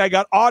interesting, by the way. I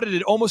got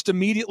audited almost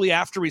immediately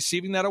after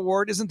receiving that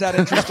award. Isn't that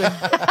interesting?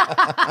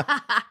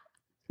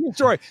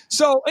 Sorry.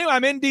 So anyway,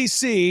 I'm in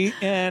DC,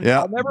 and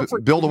I'll never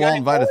forget. Build a wall,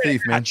 invite a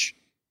thief, man.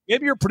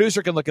 Maybe your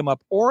producer can look him up.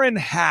 Orrin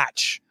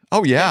Hatch.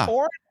 Oh yeah,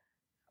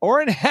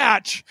 Orrin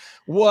Hatch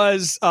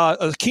was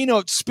a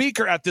keynote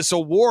speaker at this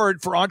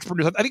award for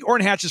entrepreneurs. I think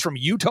Orrin Hatch is from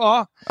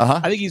Utah. Uh-huh.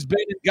 I think he's been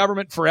in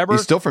government forever.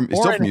 He's still from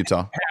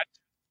Utah. Hatch.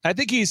 I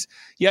think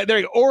there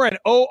you go. Orrin,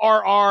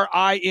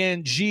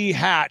 Orring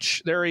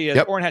Hatch. There he is.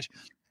 Yep. Orrin Hatch.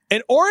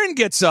 And Orrin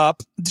gets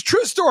up. It's a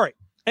true story.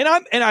 And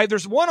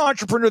there's one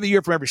Entrepreneur of the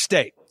Year from every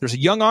state. There's a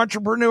young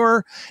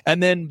entrepreneur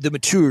and then the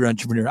mature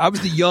entrepreneur. I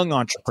was the young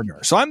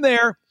entrepreneur. So I'm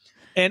there,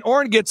 and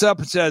Orrin gets up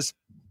and says,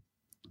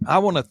 I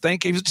want to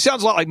thank you. He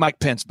sounds a lot like Mike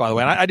Pence, by the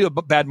way. And I do a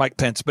bad Mike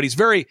Pence, but he's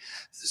very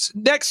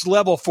next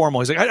level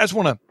formal. He's like, I just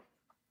want to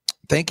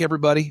thank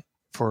everybody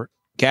for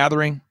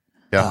gathering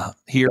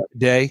here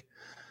today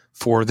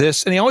for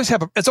this. And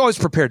it's always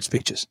prepared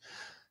speeches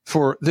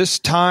for this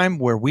time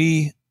where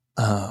we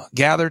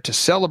gather to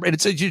celebrate.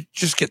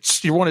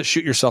 It's you want to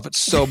shoot yourself. It's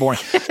so boring.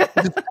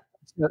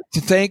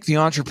 To thank the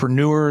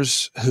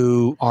entrepreneurs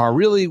who are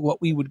really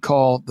what we would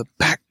call the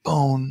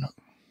backbone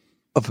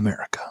of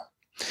America.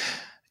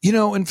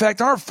 In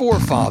fact, our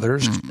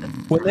forefathers,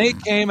 when they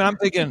came, and I'm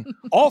thinking,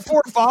 all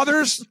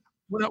forefathers?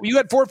 You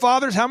had four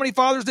fathers? How many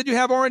fathers did you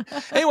have, Orrin?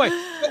 Anyway,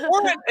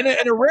 Orrin,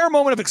 in a rare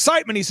moment of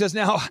excitement, he says,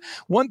 now,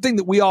 one thing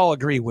that we all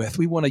agree with,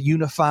 we want to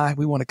unify,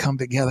 we want to come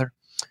together,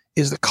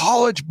 is the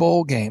college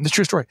bowl game. This is a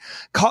true story.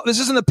 This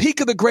is in the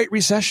peak of the Great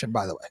Recession,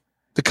 by the way.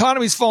 The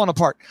economy's falling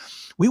apart.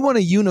 We want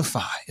to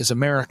unify as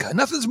America.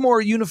 Nothing's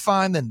more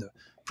unifying than the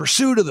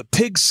pursuit of the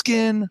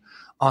pigskin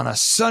on a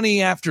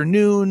sunny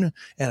afternoon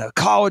in a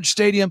college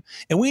stadium.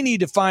 And we need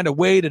to find a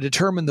way to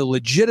determine the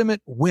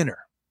legitimate winner.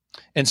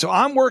 And so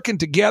I'm working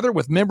together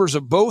with members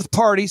of both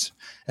parties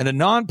and a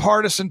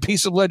nonpartisan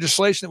piece of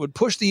legislation that would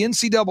push the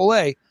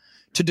NCAA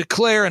to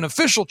declare an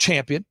official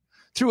champion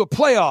through a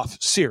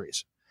playoff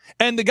series.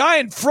 And the guy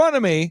in front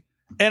of me,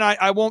 and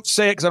I won't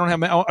say it because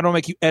I don't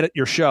make you edit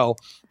your show,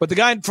 but the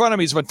guy in front of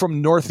me is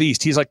from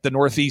Northeast. He's like the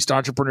Northeast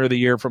Entrepreneur of the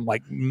Year from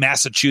like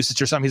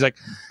Massachusetts or something. He's like,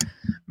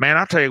 man,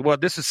 I'll tell you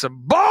what, this is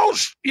some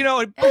bullshit,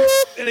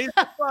 and he's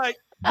like,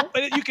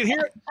 and you can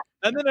hear it.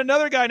 And then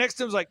another guy next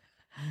to him is like,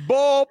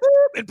 bull,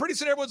 boop, and pretty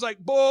soon everyone's like,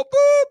 bull,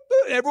 boop,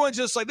 boop, and everyone's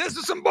just like, this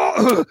is some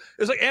bull.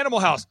 It's like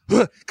Animal House.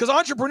 Because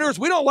entrepreneurs,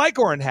 we don't like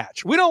Orrin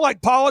Hatch. We don't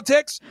like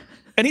politics.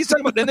 And he's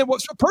talking about, and then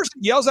what person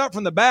yells out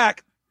from the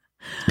back,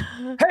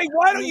 hey,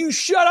 why don't you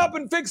shut up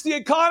and fix the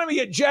economy,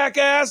 you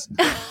jackass?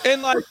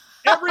 And like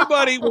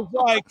everybody was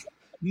like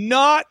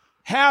not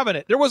having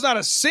it. There was not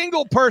a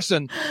single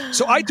person.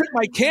 So I took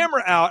my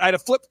camera out. I had a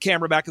flip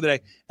camera back in the day,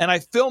 and I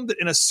filmed it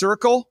in a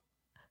circle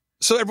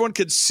so everyone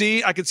could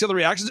see. I could see the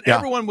reactions. And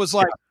everyone was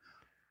like,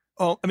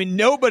 oh, I mean,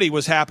 nobody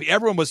was happy.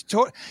 Everyone was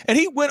and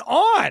he went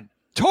on.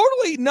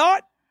 Totally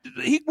not.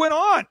 He went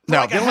on. No,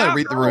 like they don't want to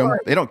read the room.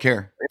 They don't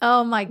care.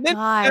 Oh my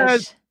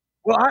gosh.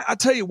 Well, I'll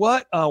tell you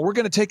what, we're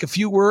going to take a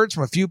few words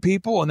from a few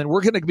people, and then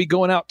we're going to be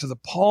going out to the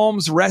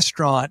Palms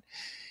restaurant.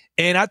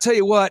 And I'll tell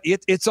you what,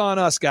 it's on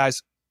us,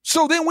 guys.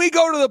 So then we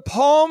go to the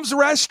Palms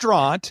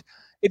restaurant,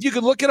 if you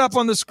can look it up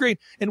on the screen,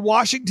 in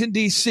Washington,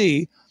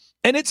 D.C.,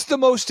 and it's the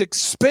most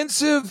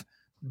expensive,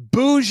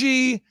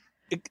 bougie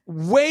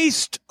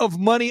waste of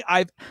money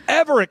I've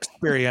ever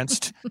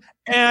experienced.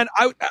 And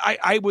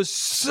I was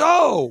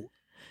so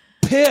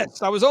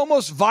pissed. I was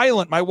almost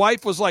violent. My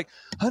wife was like,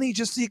 honey,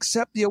 just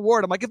accept the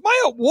award. I'm like, if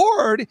my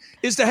award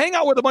is to hang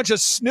out with a bunch of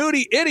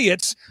snooty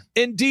idiots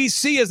in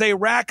D.C. as they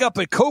rack up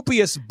a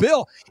copious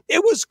bill,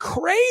 it was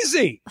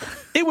crazy.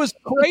 It was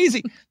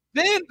crazy.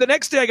 Then the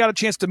next day I got a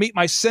chance to meet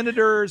my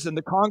senators and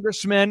the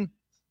congressmen.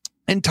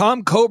 And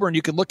Tom Coburn,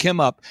 you can look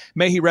him up.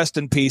 May he rest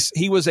in peace.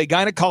 He was a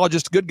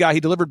gynecologist, good guy. He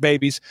delivered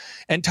babies.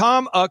 And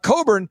Tom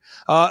Coburn,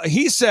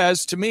 he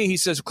says to me,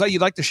 Clay, you'd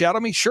like to shadow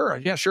me?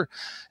 Sure. Yeah, sure.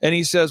 And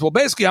he says, well,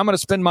 basically, I'm going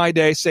to spend my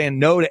day saying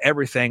no to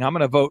everything. I'm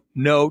going to vote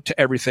no to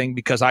everything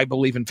because I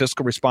believe in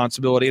fiscal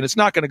responsibility. And it's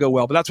not going to go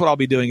well, but that's what I'll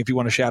be doing if you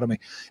want to shadow me.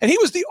 And he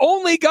was the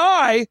only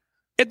guy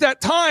at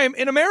that time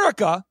in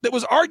America that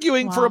was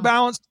arguing for a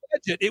balanced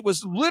budget. It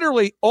was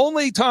literally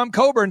only Tom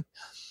Coburn.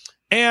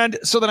 And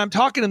so then I'm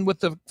talking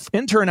with the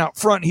intern out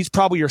front. He's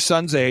probably your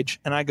son's age.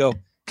 And I go,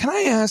 can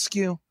I ask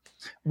you,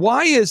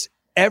 why is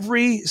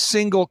every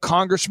single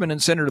congressman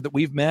and senator that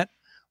we've met,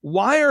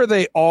 why are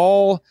they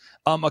all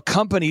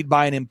accompanied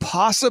by an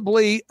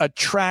impossibly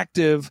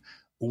attractive,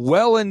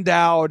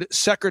 well-endowed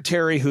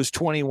secretary who's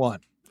 21?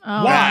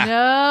 Oh, why?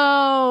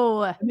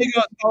 No. And they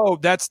go, oh,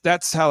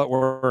 that's how it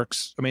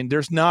works. I mean,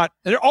 they're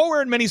all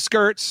wearing mini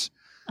skirts.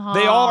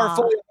 They all are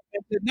fully,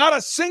 not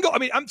a single, I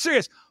mean, I'm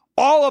serious.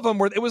 All of them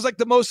were, it was like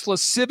the most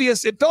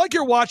lascivious. It felt like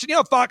you're watching,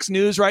 Fox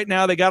News right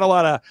now. They got a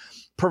lot of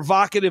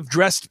provocative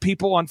dressed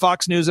people on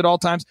Fox News at all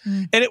times.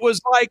 And it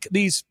was like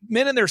these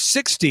men in their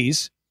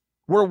 60s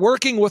were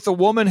working with a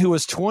woman who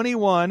was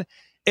 21,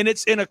 and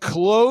it's in a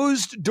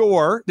closed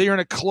door. They're in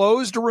a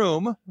closed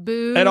room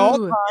at all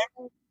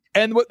times.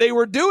 And what they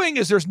were doing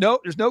is there's no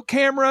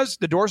cameras.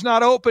 The door's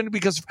not open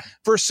because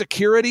for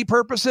security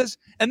purposes,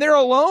 and they're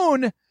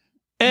alone.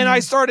 And I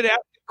started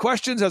asking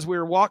questions as we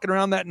were walking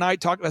around that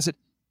night talking. I said,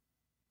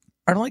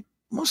 are like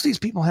most of these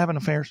people having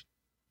affairs?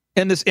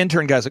 And this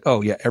intern guy's like,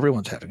 oh yeah,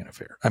 everyone's having an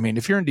affair. I mean,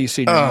 if you're in DC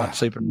and you're not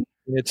sleeping,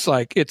 it's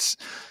like, it's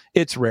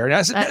rare. And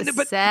I said,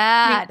 that's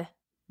sad.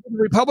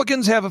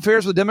 Republicans have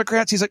affairs with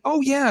Democrats. He's like,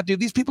 oh yeah, dude,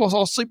 these people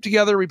all sleep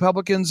together,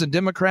 Republicans and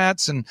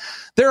Democrats, and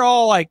they're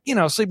all like,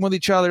 sleeping with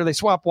each other. They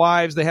swap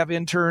wives. They have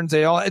interns.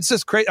 It's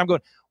just crazy. I'm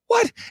going,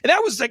 what? And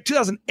that was like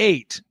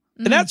 2008.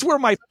 And that's where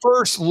my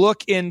first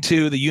look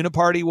into the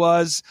Uniparty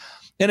was.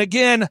 And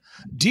again,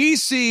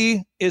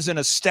 DC is an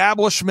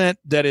establishment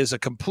that is a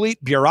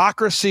complete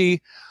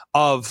bureaucracy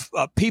of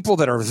people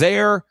that are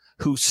there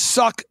who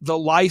suck the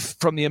life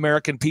from the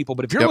American people.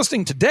 But if you're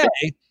listening today,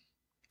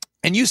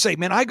 and you say,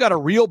 man, I got a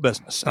real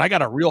business, and I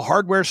got a real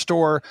hardware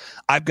store,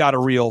 I've got a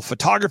real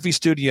photography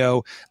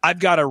studio, I've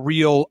got a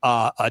real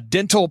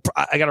dental,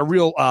 I got a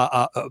real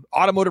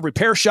automotive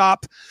repair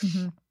shop. If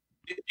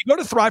you go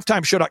to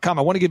thrivetimeshow.com,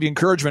 I want to give you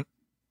encouragement.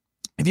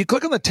 If you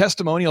click on the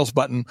testimonials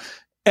button,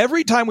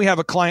 every time we have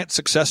a client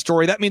success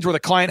story, that means where the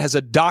client has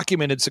a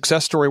documented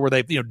success story where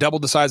they've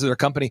doubled the size of their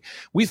company.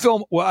 We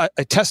film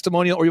a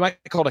testimonial, or you might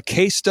call it a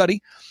case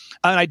study.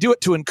 And I do it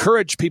to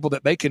encourage people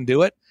that they can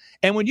do it.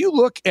 And when you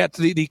look at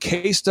the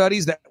case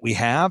studies that we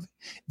have,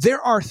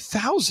 there are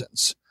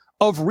thousands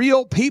of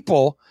real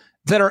people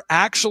that are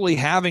actually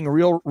having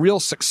real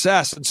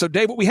success. And so,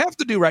 Dave, what we have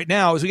to do right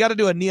now is we got to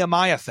do a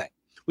Nehemiah thing.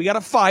 We got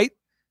to fight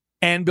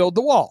and build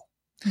the wall.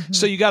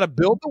 So you got to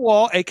build the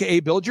wall,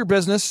 AKA build your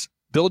business,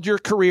 build your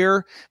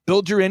career,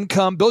 build your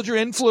income, build your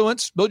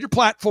influence, build your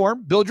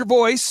platform, build your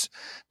voice,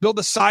 build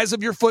the size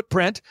of your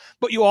footprint.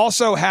 But you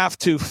also have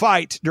to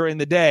fight during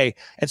the day.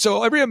 And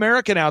so every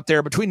American out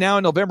there between now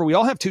and November, we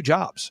all have 2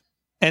 jobs.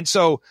 And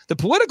so the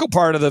political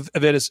part of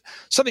it is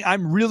something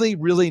I'm really,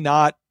 really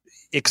not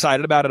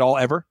excited about at all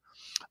ever.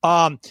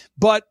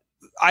 But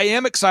I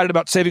am excited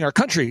about saving our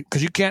country,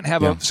 because you can't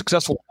have a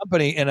successful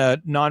company in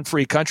a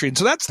non-free country. And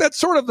so that's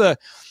sort of the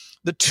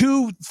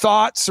 2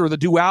 thoughts, or the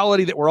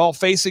duality that we're all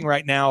facing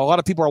right now. A lot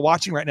of people are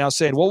watching right now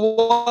saying, well,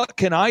 what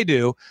can I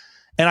do?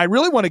 And I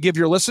really want to give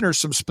your listeners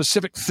some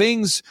specific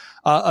things,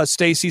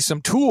 Stacey,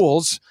 some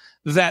tools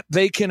that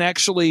they can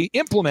actually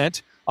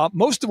implement,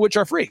 most of which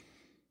are free.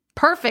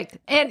 Perfect.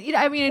 And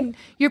I mean,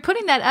 you're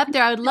putting that up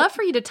there. I would love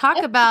for you to talk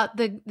about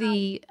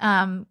the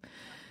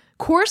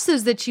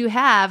courses that you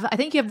have. I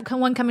think you have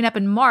one coming up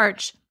in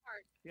March.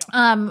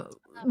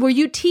 Where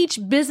you teach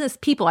business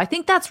people. I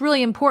think that's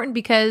really important,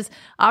 because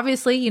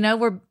obviously,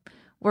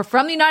 we're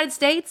from the United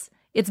States.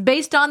 It's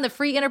based on the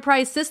free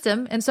enterprise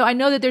system. And so I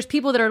know that there's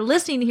people that are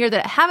listening here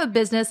that have a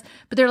business,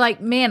 but they're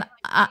like, man,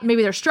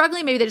 maybe they're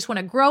struggling. Maybe they just want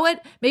to grow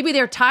it. Maybe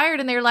they're tired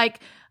and they're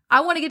like,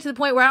 I want to get to the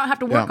point where I don't have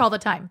to work all the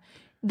time.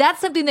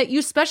 That's something that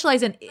you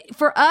specialize in.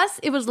 For us,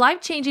 it was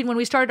life-changing when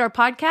we started our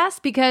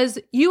podcast, because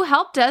you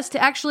helped us to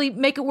actually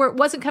make it where it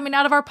wasn't coming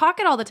out of our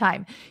pocket all the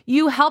time.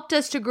 You helped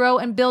us to grow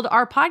and build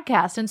our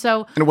podcast. And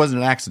it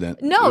wasn't an accident.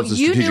 No, it was a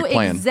you strategic knew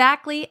plan.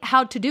 exactly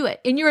how to do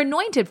it, and you're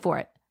anointed for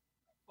it.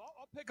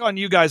 I'll pick on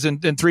you guys in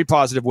 3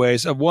 positive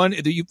ways. One,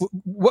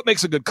 what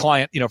makes a good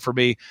client, for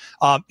me,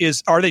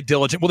 is, are they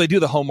diligent? Will they do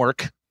the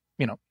homework?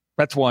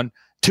 That's one.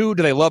 2,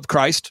 do they love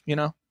Christ?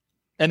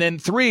 And then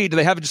 3, do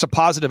they have just a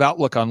positive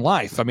outlook on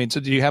life? I mean, so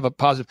do you have a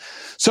positive?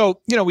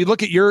 So, we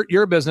look at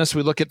your business,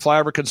 we look at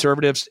Flyover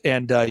Conservatives,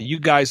 and you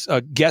guys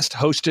guest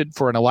hosted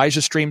for an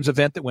Elijah Streams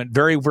event that went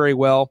very, very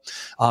well.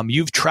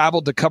 You've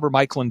traveled to cover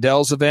Mike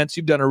Lindell's events.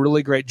 You've done a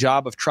really great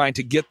job of trying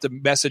to get the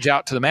message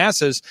out to the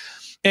masses.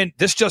 And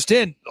this just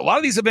in, a lot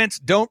of these events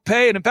don't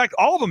pay. And in fact,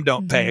 all of them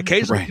don't pay.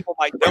 Occasionally people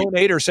might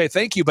donate or say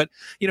thank you, but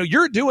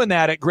you're doing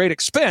that at great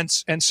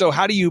expense. And so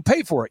how do you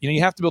pay for it? You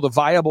have to build a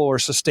viable or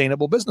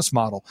sustainable business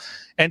model.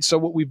 And so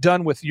what we've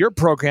done with your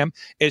program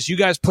is you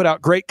guys put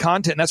out great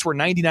content, and that's where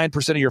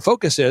 99% of your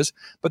focus is.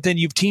 But then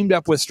you've teamed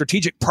up with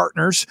strategic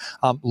partners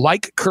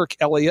like Kirk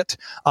Elliott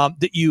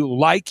that you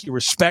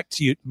respect,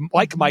 you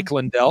like Mike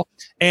Lindell.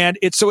 And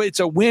it's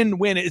a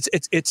win-win.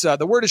 It's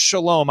the word is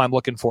shalom I'm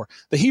looking for.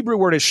 The Hebrew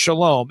word is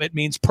shalom. It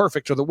means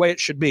perfect, or the way it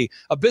should be.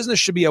 A business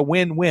should be a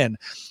win-win.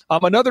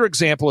 Another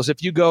example is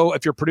if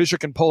your producer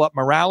can pull up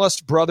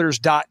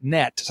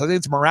moralesbrothers.net. So I think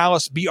it's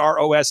Morales,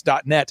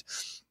 BROS.net.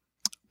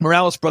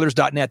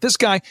 MoralesBrothers.net. This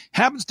guy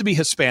happens to be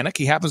Hispanic.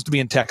 He happens to be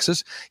in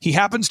Texas. He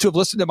happens to have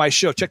listened to my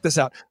show. Check this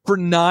out. For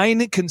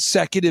 9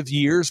 consecutive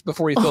years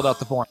before he filled out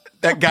the form.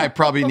 That guy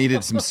probably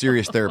needed some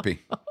serious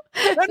therapy.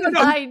 No.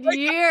 9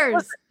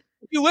 years.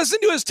 If you listen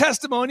to his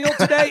testimonial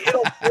today,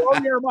 it'll blow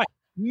your mind.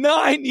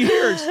 9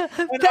 years.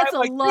 And That's a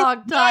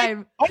long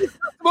time.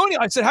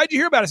 I said, how'd you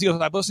hear about us? He goes,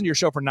 I've listened to your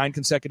show for 9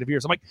 consecutive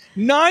years. I'm like,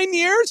 9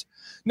 years?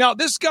 Now,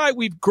 this guy,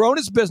 we've grown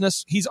his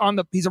business. He's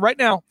right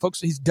now, folks,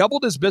 he's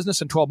doubled his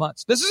business in 12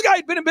 months. This is a guy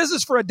who'd been in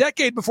business for a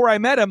decade before I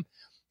met him.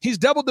 He's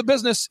doubled the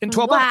business in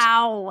 12 months.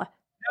 Wow.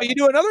 Now, you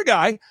do another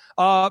guy,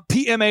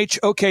 PMH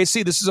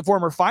OKC. This is a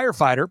former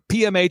firefighter,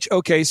 PMH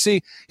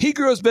OKC. He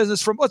grew his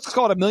business from, let's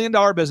call it $1 million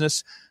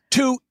business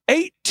to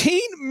 $18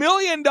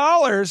 million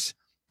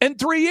in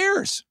 3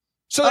 years.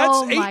 So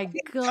that's 18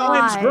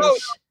 times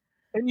growth.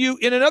 And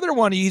in another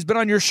one, he's been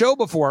on your show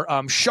before,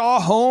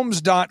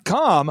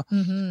 shawhomes.com,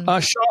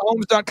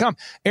 shawhomes.com.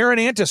 Aaron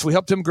Antis, we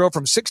helped him grow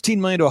from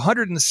 16 million to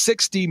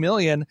 160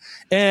 million.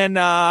 And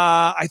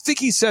I think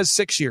he says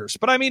 6 years.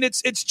 But I mean,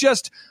 it's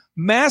just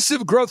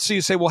massive growth. So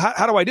you say, well,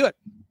 how do I do it?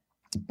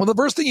 Well, the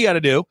first thing you got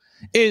to do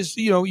is,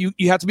 you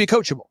have to be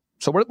coachable.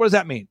 So what does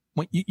that mean?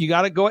 You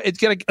got to go, it's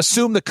going to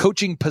assume the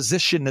coaching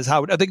position is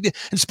how I think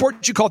in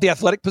sports, you call it the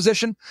athletic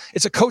position.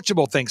 It's a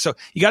coachable thing. So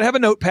you got to have a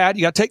notepad.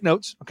 You got to take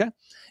notes. Okay.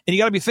 And you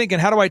got to be thinking,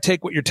 how do I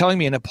take what you're telling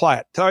me and apply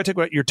it? How do I take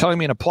what you're telling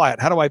me and apply it?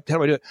 How do I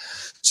do it?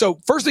 So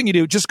first thing you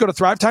do, just go to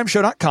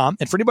thrivetimeshow.com.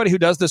 And for anybody who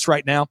does this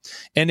right now,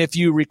 and if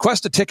you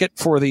request a ticket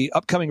for the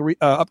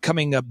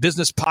upcoming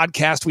business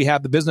podcast, we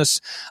have the business,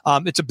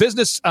 it's a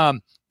business,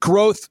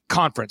 growth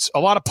conference. A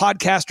lot of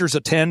podcasters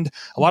attend,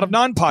 a lot of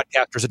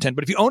non-podcasters attend.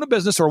 But if you own a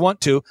business or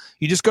want to,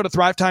 you just go to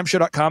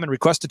thrivetimeshow.com and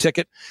request a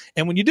ticket.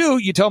 And when you do,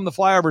 you tell them the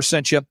flyover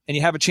sent you, and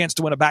you have a chance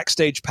to win a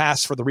backstage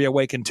pass for the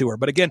Reawaken tour.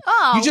 But again,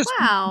 you just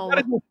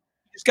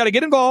got to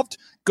get involved.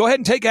 Go ahead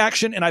and take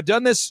action. And I've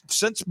done this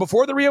since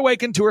before the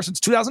Reawaken tour, since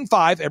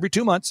 2005, every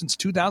 2 months since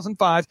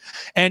 2005.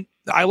 And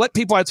I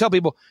tell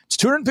people it's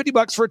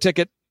 $250 for a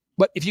ticket.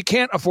 But if you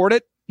can't afford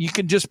it, you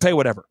can just pay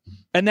whatever.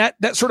 And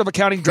that sort of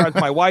accounting drives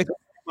my wife.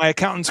 My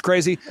accountant's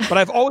crazy, but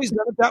I've always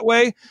done it that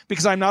way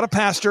because I'm not a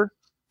pastor,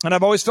 and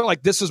I've always felt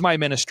like this is my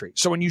ministry.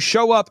 So when you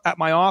show up at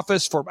my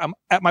office,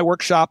 at my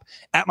workshop,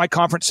 at my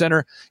conference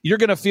center, you're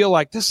going to feel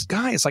like this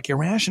guy is like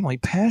irrationally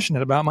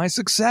passionate about my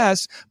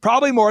success,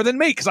 probably more than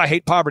me because I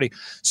hate poverty.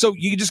 So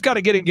you just got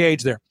to get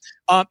engaged there.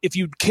 If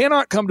you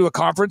cannot come to a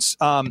conference,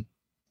 I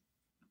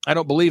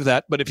don't believe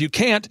that, but if you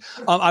can't,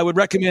 I would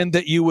recommend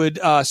that you would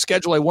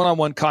schedule a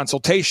one-on-one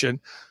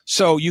consultation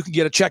so you can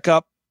get a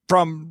checkup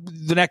from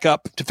the neck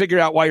up to figure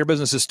out why your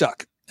business is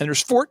stuck. And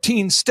there's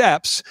 14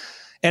 steps.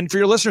 And for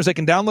your listeners, they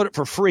can download it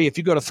for free. If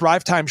you go to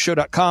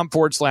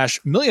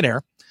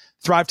thrivetimeshow.com/millionaire,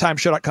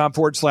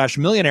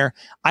 thrivetimeshow.com/millionaire,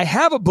 I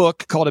have a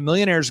book called A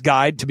Millionaire's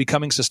Guide to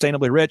Becoming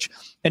Sustainably Rich.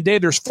 And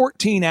Dave, there's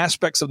 14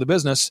 aspects of the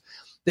business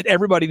that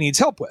everybody needs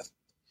help with.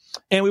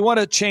 And we want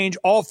to change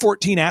all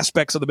 14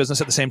 aspects of the business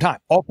at the same time,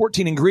 all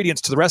 14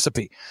 ingredients to the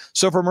recipe.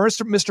 So for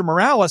Mr.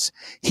 Morales,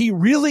 he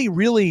really,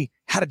 really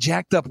had a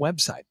jacked up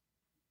website,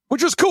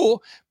 which was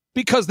cool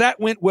because that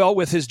went well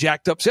with his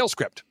jacked up sales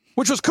script,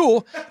 which was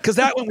cool because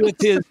that went with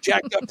his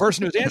jacked up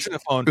person who was answering the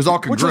phone. It was all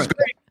congruent. Which was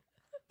great.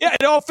 Yeah,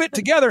 it all fit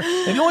together.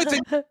 And the only thing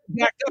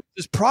jacked up,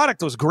 his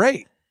product was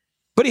great,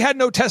 but he had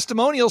no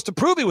testimonials to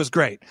prove he was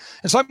great.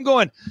 And so I'm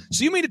going,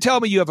 so you mean to tell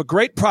me you have a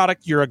great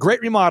product, you're a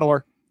great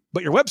remodeler,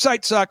 but your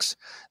website sucks.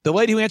 The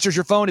lady who answers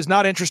your phone is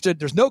not interested.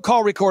 There's no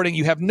call recording.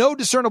 You have no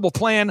discernible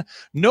plan,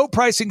 no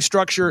pricing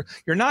structure.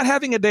 You're not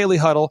having a daily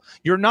huddle.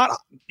 You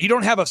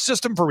don't have a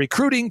system for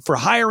recruiting, for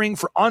hiring,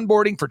 for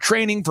onboarding, for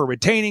training, for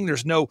retaining.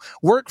 There's no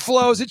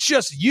workflows. It's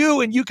just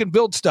you and you can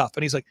build stuff.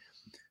 And he's like,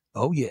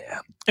 oh yeah.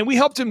 And we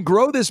helped him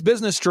grow this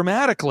business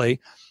dramatically.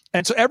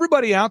 And so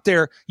everybody out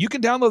there, you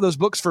can download those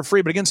books for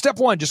free. But again, step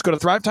one, just go to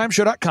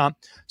thrivetimeshow.com,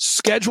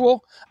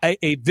 schedule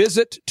a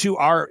visit to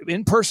our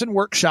in-person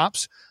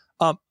workshops.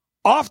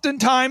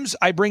 Oftentimes,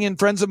 I bring in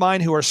friends of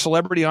mine who are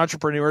celebrity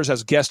entrepreneurs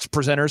as guest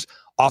presenters.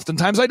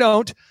 Oftentimes, I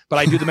don't, but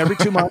I do them every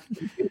 2 months.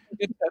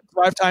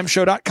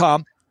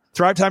 thrivetimeshow.com,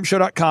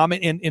 thrivetimeshow.com.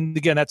 And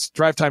again, that's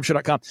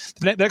thrivetimeshow.com.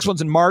 The next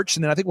one's in March,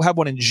 and then I think we'll have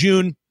one in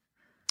June.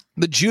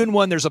 The June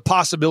one, there's a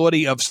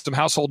possibility of some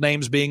household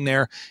names being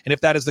there. And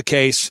if that is the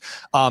case,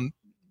 then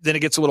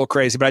it gets a little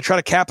crazy. But I try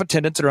to cap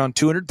attendance at around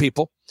 200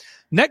 people.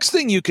 Next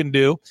thing you can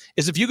do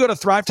is if you go to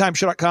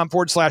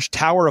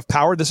thrivetimeshow.com/Tower of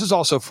Power, this is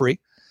also free.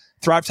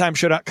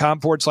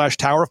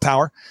 thrivetimeshow.com/Tower of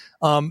Power.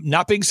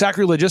 Not being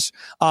sacrilegious,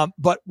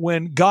 but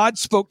when God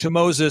spoke to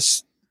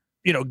Moses,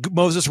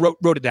 Moses wrote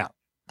it down.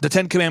 The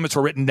 10 Commandments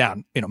were written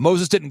down.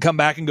 Moses didn't come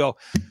back and go,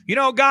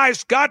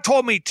 guys, God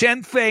told me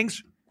 10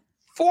 things,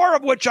 4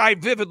 of which I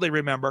vividly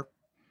remember,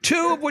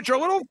 2 of which are a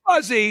little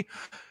fuzzy,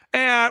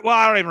 and,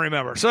 I don't even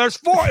remember. So there's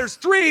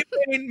 3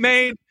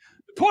 main.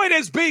 The point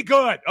is, be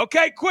good,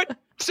 okay? Quit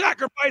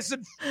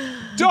sacrificing.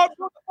 Don't do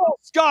the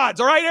false gods.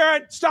 All right,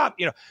 Aaron, stop.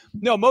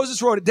 No,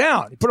 Moses wrote it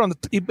down.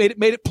 He made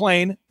it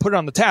plain, put it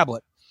on the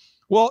tablet.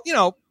 Well,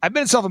 I've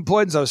been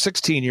self-employed since I was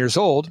 16 years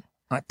old.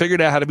 I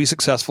figured out how to be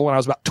successful when I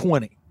was about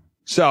 20.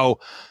 So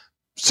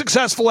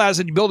successful as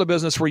in you build a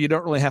business where you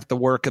don't really have to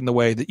work in the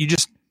way that you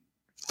just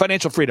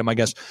financial freedom, I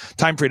guess,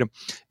 time freedom.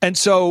 And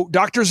so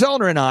Dr.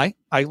 Zellner and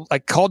I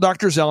called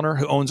Dr. Zellner,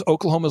 who owns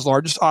Oklahoma's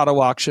largest auto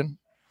auction.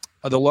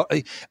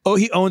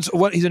 He's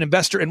an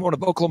investor in one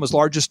of Oklahoma's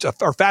largest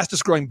or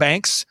fastest growing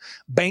banks,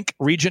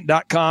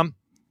 bankregent.com.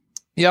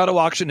 The auto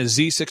auction is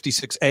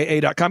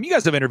Z66AA.com. You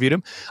guys have interviewed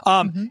him.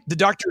 The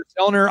Dr.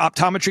 Zellner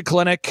Optometry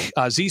Clinic,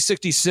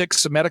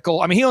 Z66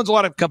 Medical. I mean, he owns a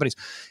lot of companies.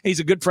 He's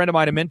a good friend of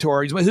mine, a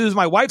mentor. He was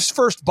my wife's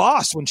first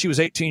boss when she was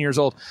 18 years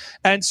old.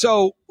 And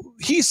so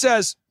he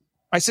says,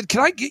 I said,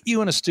 can I get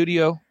you in a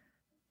studio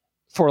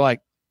for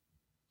like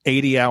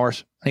 80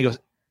 hours? And he goes,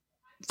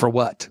 for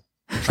what?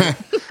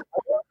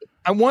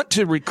 I want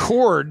to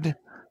record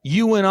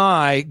you and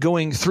I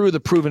going through the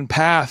proven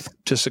path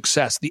to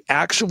success, the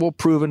actual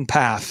proven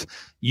path,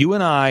 you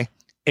and I,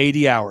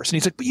 80 hours. And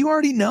he's like, but you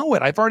already know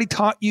it. I've already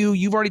taught you.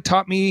 You've already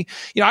taught me.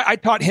 You know, I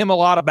taught him a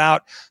lot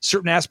about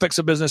certain aspects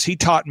of business. He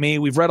taught me.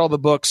 We've read all the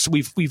books.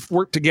 We've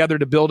worked together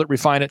to build it,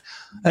 refine it.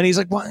 And he's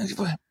like, what?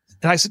 And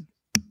I said,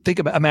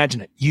 imagine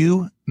it.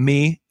 You,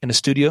 me in a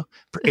studio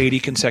for 80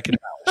 consecutive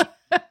hours.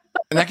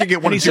 And that could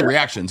get one of two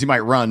reactions. He might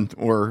run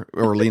or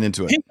lean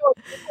into it. He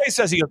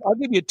goes, I'll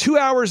give you 2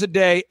 hours a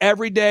day,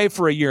 every day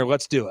for a year.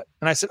 Let's do it.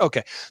 And I said,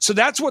 okay. So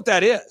that's what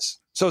that is.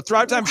 So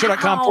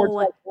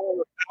thrivetimeshow.com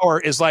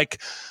 /hour is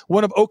like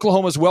one of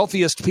Oklahoma's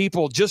wealthiest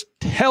people just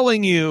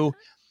telling you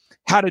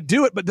how to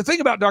do it. But the thing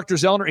about Dr.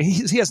 Zellner,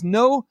 he has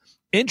no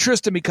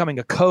interest in becoming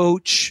a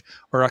coach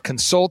or a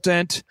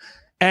consultant.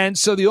 And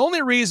so the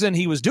only reason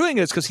he was doing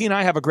it is because he and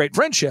I have a great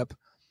friendship.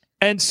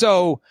 And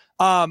so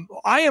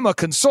I am a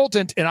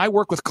consultant and I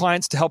work with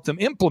clients to help them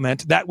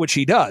implement that which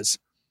he does.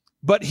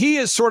 But he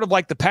is sort of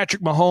like the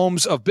Patrick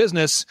Mahomes of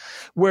business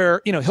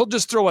where, you know, he'll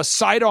just throw a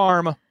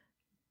sidearm.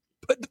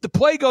 The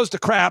play goes to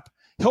crap.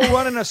 He'll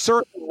run in a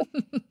circle,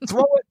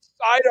 throw a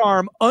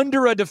sidearm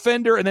under a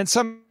defender and then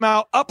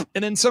somehow up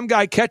and then some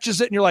guy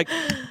catches it and you're like,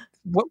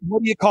 what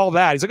do you call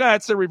that? He's like,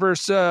 that's the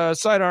reverse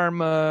sidearm,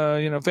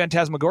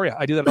 phantasmagoria.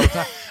 I do that all the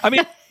time. I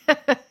mean,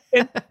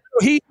 and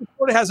he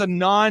sort of has a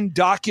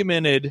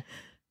non-documented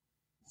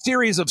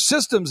series of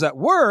systems that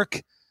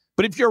work.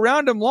 But if you're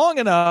around him long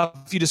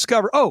enough, you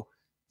discover, oh,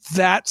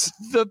 that's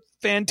the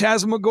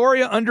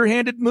phantasmagoria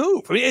underhanded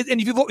move. I mean,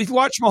 and if you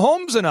watch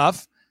Mahomes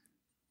enough,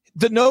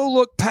 the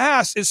no-look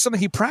pass is something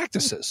he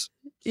practices.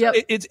 Yep.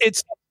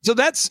 So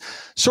that's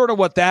sort of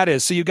what that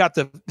is. So you got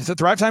the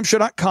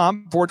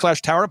thrivetimeshow.com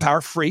 /Tower of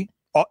Power free,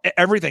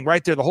 everything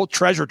right there, the whole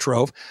treasure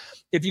trove.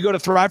 If you go to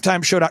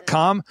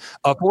thrivetimeshow.com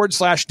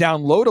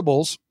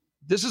 /downloadables,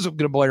 this is going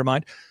to blow your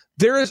mind.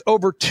 There is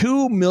over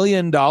 $2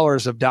 million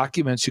of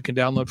documents you can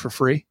download for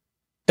free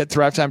at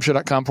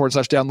thrivetimeshow.com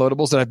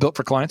 /downloadables that I've built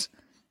for clients.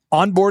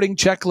 Onboarding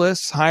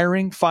checklists,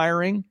 hiring,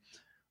 firing,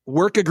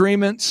 work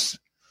agreements,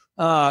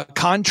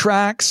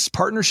 contracts,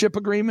 partnership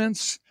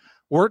agreements,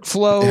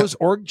 workflows,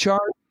 org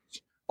charts,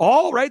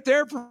 all right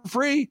there for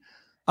free.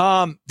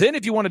 Then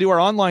if you want to do our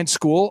online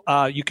school,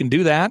 you can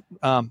do that.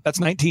 That's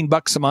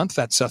 $19 a month.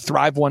 That's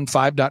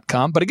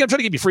thrive15.com. But again, I'm trying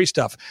to give you free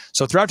stuff.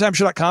 So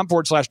thrivetimeshow.com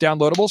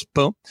 /downloadables.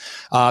 Boom.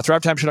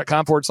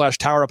 Thrivetimeshow.com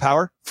 /Tower of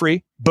Power.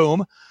 Free.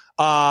 Boom.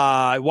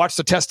 Watch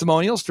the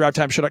testimonials.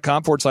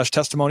 Thrivetimeshow.com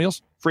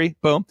 /testimonials. Free.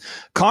 Boom.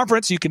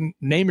 Conference. You can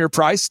name your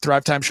price.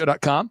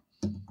 Thrivetimeshow.com.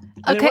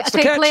 Okay,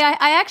 Clay,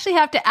 I actually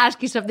have to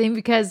ask you something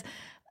because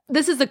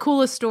this is the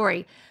coolest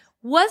story.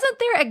 Wasn't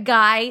there a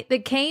guy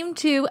that came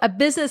to a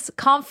business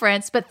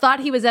conference but thought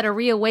he was at a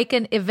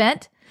Reawaken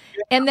event?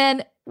 Yeah. And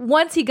then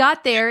once he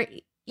got there,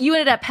 you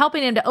ended up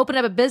helping him to open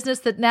up a business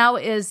that now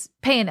is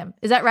paying him.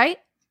 Is that right?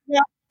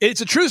 Yeah,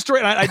 it's a true story.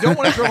 And I don't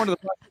want to throw him under the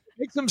bus. It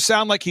makes him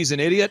sound like he's an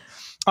idiot.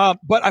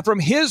 But from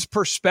his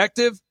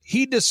perspective,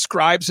 he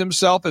describes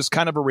himself as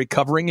kind of a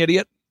recovering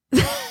idiot.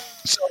 No,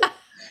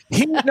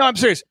 I'm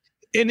serious.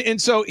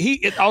 And so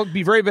I'll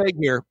be very vague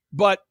here,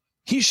 but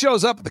he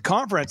shows up at the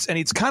conference and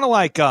it's kind of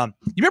like, you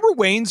remember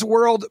Wayne's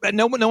World?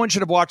 No one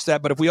should have watched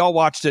that, but if we all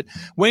watched it,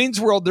 Wayne's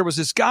World, there was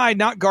this guy,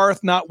 not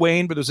Garth, not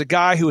Wayne, but there was a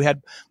guy who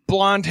had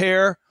blonde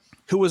hair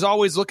who was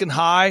always looking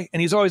high. And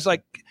he's always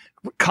like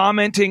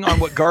commenting on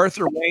what Garth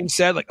or Wayne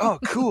said, like, oh,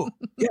 cool.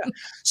 Yeah.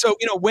 So,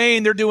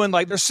 Wayne,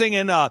 they're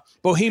singing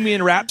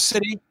Bohemian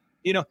Rhapsody,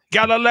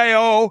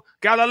 Galileo,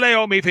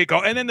 mi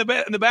fico. And then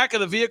in the back of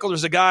the vehicle,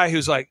 there's a guy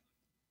who's like,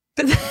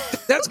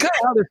 that's kind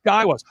of how this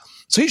guy was.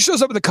 So he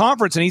shows up at the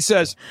conference and he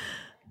says,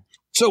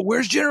 so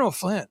where's General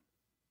Flynn?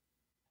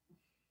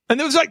 And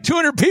there was like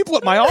 200 people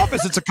at my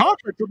office. It's a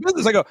conference for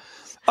business. I go,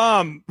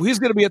 he's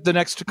going to be at the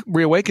next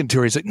Reawaken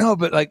tour. He's like, no,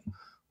 but like,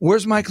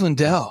 where's Mike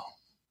Lindell?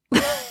 I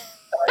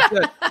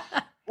said,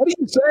 what are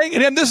you saying?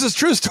 And then this is a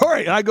true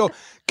story. And I go,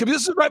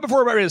 this is right before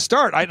we're ready to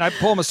start. I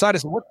pull him aside. I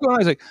said, what's going on?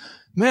 He's like,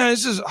 man,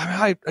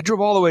 I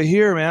drove all the way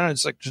here, man. And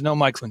it's like, there's no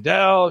Mike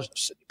Lindell. There's no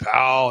Sidney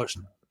Powell. There's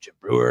no Jim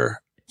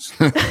Brewer.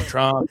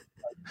 Trump.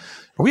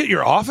 Are we at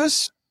your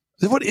office?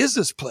 What is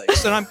this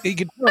place? And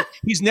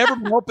he's never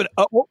been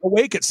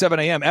awake at 7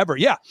 a.m. ever.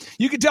 Yeah,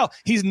 you can tell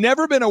he's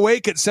never been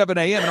awake at 7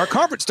 a.m. And our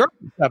conference starts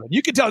at 7.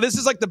 You can tell this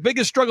is like the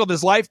biggest struggle of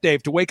his life,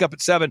 Dave, to wake up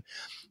at 7.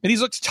 And he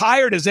looks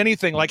tired as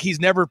anything, like he's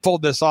never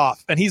pulled this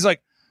off. And he's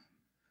like,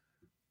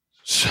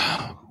 so,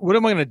 what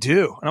am I going to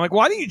do? And I'm like,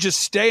 why don't you just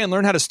stay and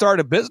learn how to start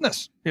a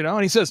business?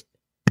 And he says,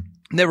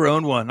 never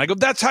owned one. I go,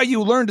 that's how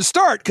you learn to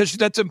start, because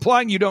that's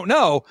implying you don't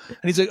know. And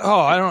he's like,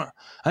 oh,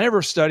 I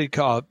never studied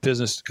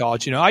business at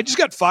college. I just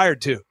got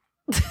fired too.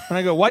 And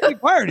I go, why did you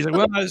get fired? He's like,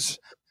 well,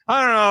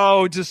 I don't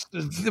know, just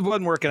it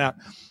wasn't working out.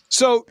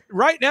 So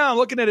right now I'm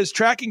looking at his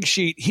tracking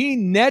sheet. He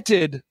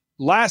netted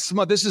last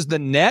month. This is the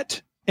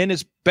net in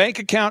his bank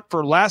account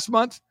for last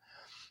month.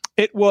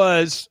 It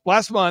was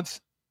last month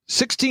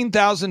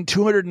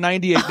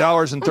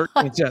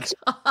 $16,298.13.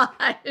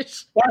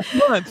 Last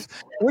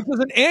month, which was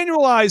an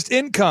annualized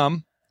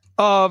income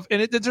of,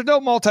 and there's no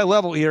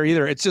multi-level here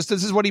either. It's just,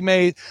 this is what he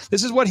made.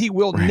 This is what he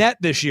will net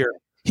this year.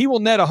 He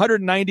will net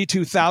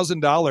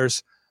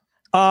 $192,000.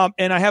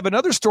 And I have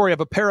another story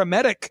of a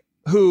paramedic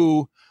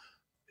who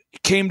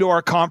came to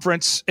our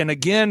conference. And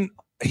again,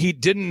 he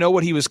didn't know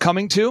what he was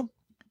coming to.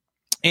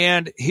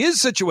 And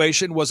his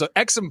situation was an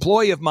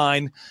ex-employee of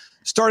mine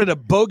started a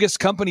bogus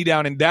company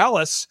down in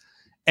Dallas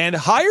and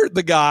hired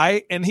the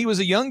guy. And he was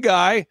a young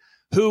guy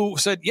who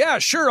said, yeah,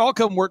 sure, I'll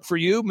come work for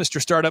you,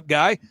 Mr. Startup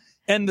Guy.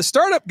 And the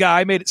startup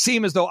guy made it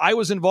seem as though I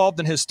was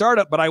involved in his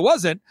startup, but I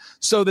wasn't.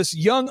 So this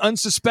young,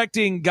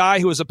 unsuspecting guy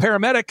who was a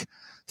paramedic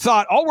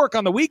thought, I'll work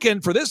on the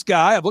weekend for this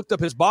guy. I've looked up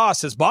his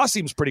boss. His boss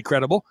seems pretty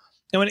credible.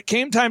 And when it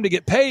came time to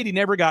get paid, he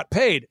never got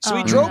paid. So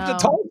he drove to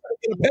Tulsa to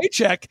get a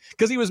paycheck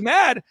because he was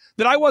mad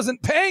that I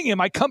wasn't paying him.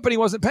 My company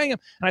wasn't paying him.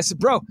 And I said,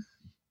 bro,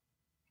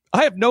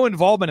 I have no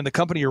involvement in the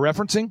company you're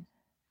referencing.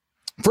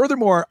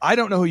 Furthermore, I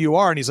don't know who you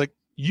are. And he's like,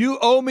 you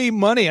owe me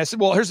money. I said,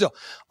 well, here's the deal.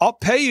 I'll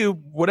pay you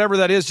whatever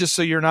that is just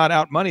so you're not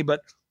out money,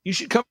 but you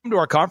should come to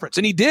our conference.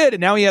 And he did.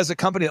 And now he has a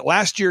company that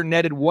last year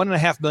netted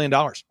 $1.5 million.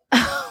 Oh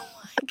my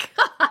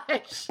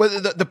gosh.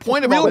 Well, the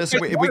point of all this,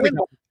 we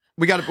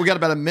got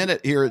about a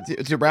minute here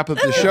to wrap up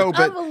the show.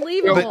 But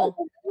unbelievable.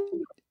 But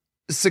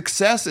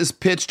success is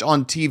pitched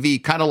on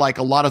TV kind of like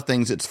a lot of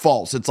things. It's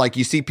false. It's like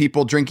you see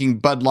people drinking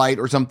Bud Light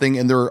or something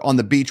and they're on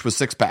the beach with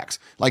six packs.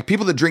 Like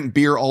people that drink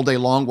beer all day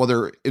long while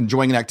they're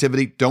enjoying an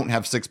activity don't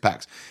have six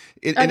packs.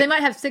 They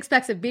might have 6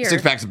 packs of beer.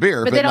 6 packs of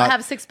beer. But they don't have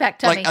a 6-pack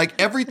tummy. Like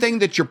everything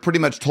that you're pretty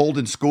much told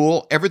in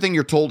school, everything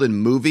you're told in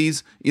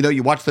movies,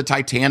 you watch the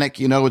Titanic,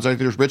 it's like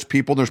there's rich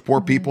people and there's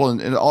poor people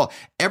and all.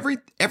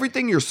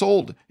 Everything you're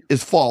sold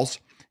is false,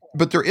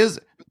 but there is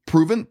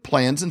proven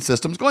plans and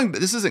systems going. But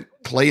this isn't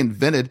Clay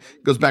invented.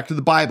 It goes back to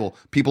the Bible.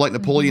 People like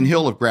Napoleon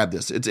Hill have grabbed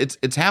this.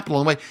 It's happened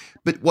along the way.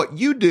 But what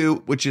you do,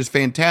 which is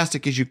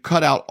fantastic, is you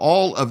cut out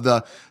all of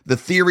the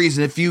theories.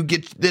 And if you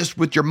get this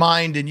with your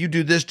mind and you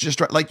do this just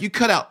right, like you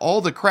cut out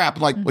all the crap.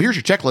 Like, well, here's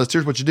your checklist.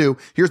 Here's what you do.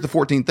 Here's the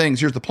 14 things.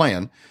 Here's the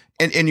plan.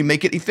 And you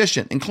make it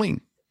efficient and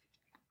clean.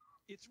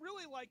 It's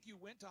really like you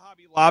went to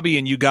Hobby Lobby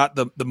and you got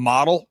the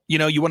model.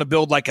 You want to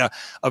build like a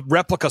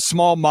replica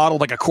small model,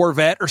 like a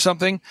Corvette or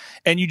something,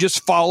 and you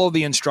just follow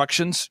the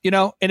instructions,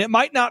 and it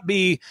might not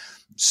be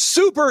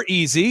super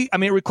easy. I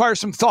mean, it requires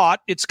some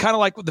thought. It's kind of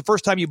like the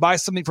first time you buy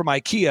something from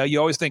IKEA, you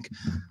always think,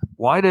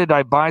 why did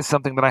I buy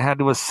something that I had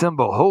to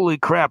assemble? Holy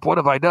crap, what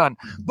have I done?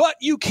 But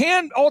you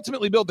can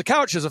ultimately build the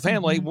couch as a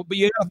family, but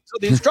so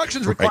the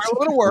instructions require a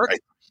little work. Right.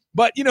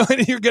 But,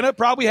 you're going to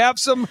probably have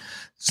some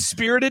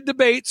spirited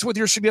debates with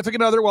your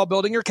significant other while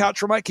building your couch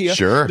from IKEA.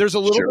 Sure. There's a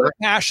little bit of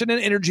passion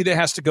and energy that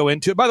has to go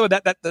into it. By the way,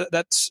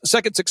 that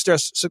second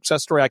success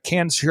story, I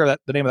can share the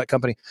name of that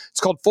company. It's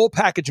called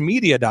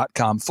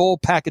fullpackagemedia.com,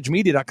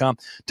 fullpackagemedia.com.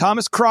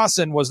 Thomas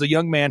Crossan was the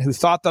young man who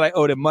thought that I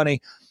owed him money.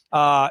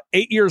 8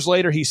 years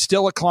later, he's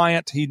still a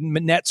client. He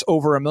nets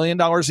over $1 million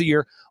a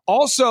year.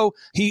 Also,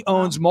 he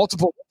owns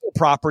multiple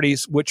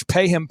properties, which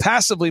pay him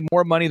passively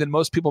more money than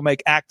most people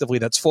make actively.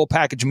 That's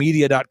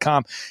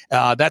fullpackagemedia.com.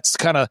 That's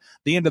kind of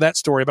the end of that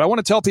story. But I want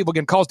to tell people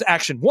again, calls to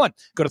action. 1,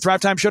 go to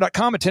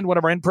thrivetimeshow.com, attend one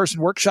of our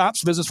in-person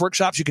workshops, business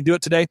workshops. You can do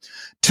it today.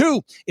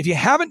 2, if you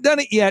haven't done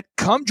it yet,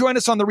 come join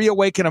us on the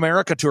Reawaken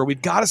America tour.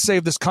 We've got to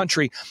save this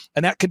country.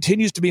 And that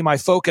continues to be my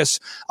focus.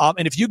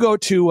 And if you go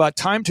to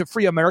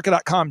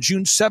timetofreeamerica.com,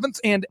 June 7th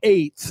and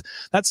 8th,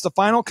 that's the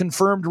final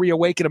confirmed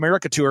Reawaken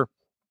America tour.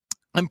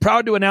 I'm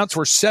proud to announce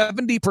we're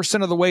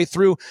 70% of the way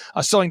through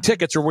selling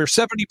tickets, or we're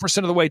 70%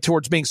 of the way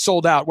towards being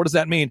sold out. What does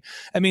that mean?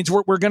 It means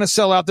we're going to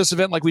sell out this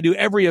event like we do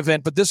every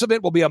event, but this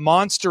event will be a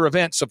monster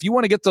event. So if you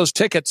want to get those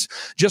tickets,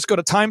 just go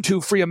to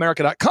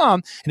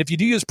timetofreeamerica.com. And if you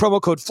do use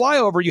promo code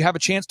FLYOVER, you have a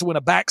chance to win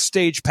a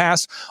backstage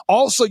pass.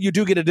 Also, you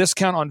do get a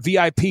discount on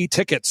VIP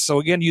tickets. So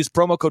again, use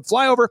promo code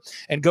FLYOVER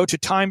and go to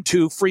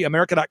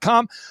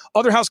timetofreeamerica.com.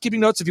 Other housekeeping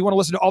notes, if you want to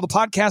listen to all the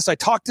podcasts I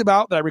talked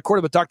about that I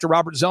recorded with Dr.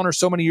 Robert Zellner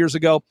so many years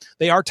ago,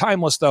 they are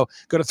timeless though.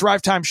 Go to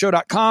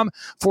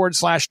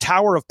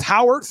thrivetimeshow.com/Tower of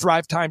Power,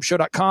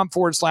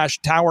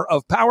 thrivetimeshow.com/Tower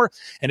of Power.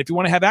 And if you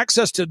want to have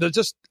access to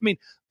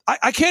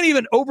I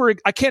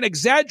can't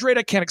exaggerate.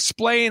 I can't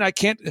explain. I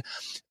can't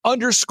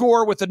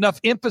underscore with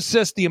enough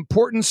emphasis the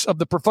importance of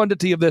the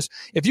profundity of this.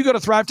 If you go to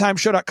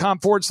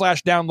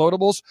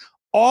thrivetimeshow.com/downloadables,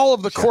 all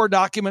of the core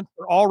documents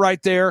are all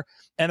right there.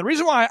 And the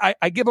reason why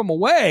I give them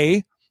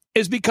away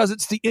is because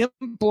it's the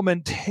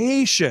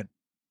implementation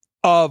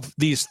of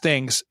these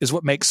things is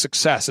what makes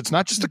success. It's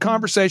not just the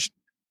conversation.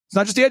 It's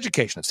not just the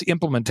education. It's the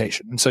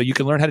implementation. And so you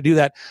can learn how to do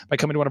that by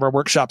coming to one of our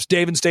workshops.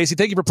 Dave and Stacy,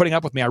 thank you for putting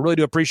up with me. I really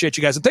do appreciate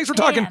you guys. And thanks for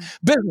talking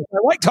business. I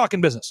like talking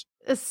business.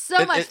 It's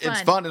so much fun.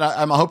 It's fun. And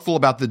I'm hopeful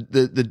about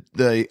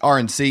the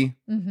RNC,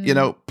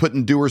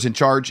 putting doers in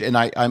charge. And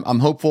I'm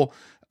hopeful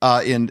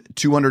in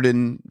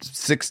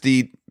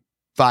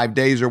 265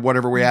 days or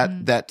whatever we're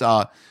at,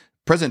 that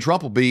President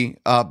Trump will be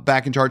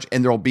back in charge,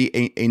 and there will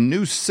be a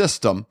new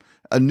system,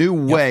 a new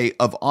way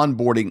of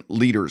onboarding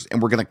leaders.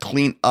 And we're going to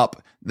clean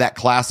up that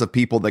class of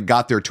people that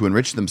got there to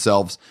enrich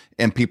themselves,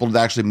 and people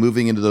that actually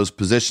moving into those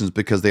positions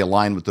because they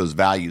align with those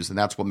values. And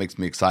that's what makes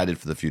me excited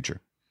for the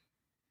future.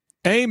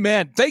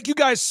 Amen. Thank you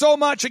guys so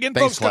much. Again,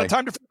 Thanks, folks, got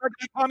time to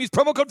use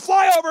promo code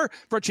FLYOVER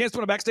for a chance to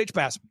win a backstage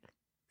pass.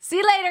 See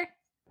you later.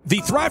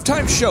 The Thrive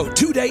Time Show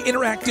 2-day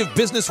interactive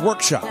business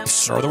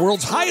workshops are the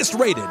world's highest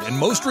rated and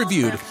most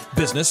reviewed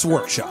business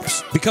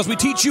workshops because we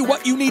teach you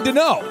what you need to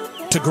know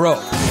to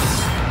grow.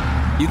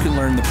 You can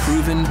learn the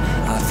proven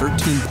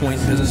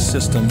 13-point business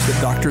systems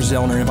that Dr.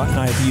 Zellner and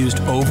I have used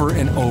over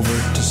and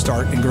over to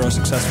start and grow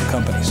successful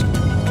companies.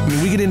 I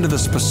mean, we get into the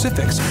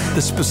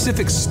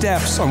specific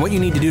steps on what you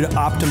need to do to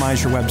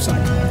optimize your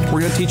website. We're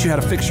going to teach you how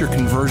to fix your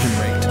conversion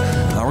rate.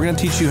 We're going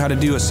to teach you how to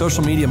do a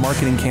social media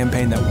marketing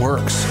campaign that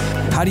works.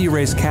 How do you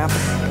raise capital?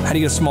 How do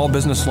you get a small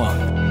business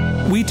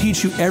loan? We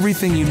teach you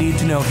everything you need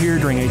to know here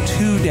during a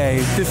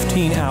 2-day,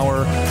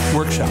 15-hour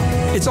workshop.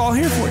 It's all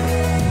here for you.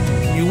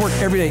 You work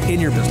every day in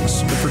your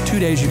business, but for 2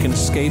 days you can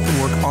escape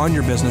and work on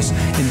your business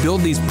and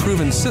build these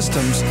proven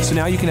systems so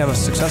now you can have a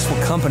successful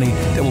company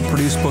that will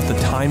produce both the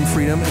time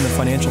freedom and the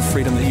financial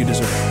freedom that you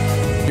deserve.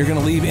 You're going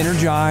to leave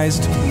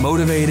energized,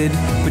 motivated,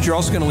 but you're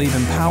also going to leave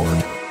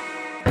empowered.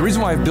 The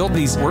reason why I've built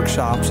these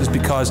workshops is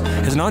because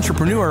as an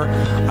entrepreneur,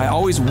 I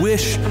always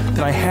wish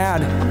that I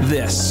had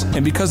this.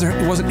 And because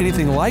there wasn't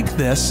anything like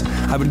this,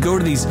 I would go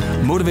to these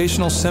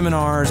motivational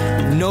seminars,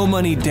 no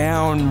money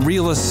down,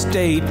 real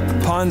estate,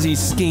 Ponzi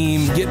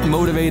scheme, get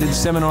motivated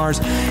seminars,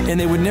 and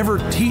they would never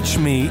teach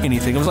me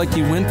anything. It was like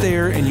you went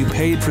there and you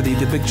paid for the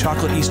big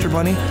chocolate Easter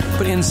bunny,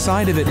 but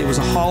inside of it, it was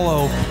a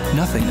hollow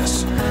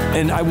nothingness.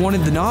 And I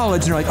wanted the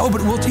knowledge, and they're like, oh,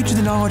 but we'll teach you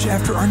the knowledge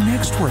after our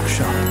next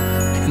workshop.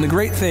 And the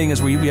great thing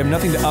is we have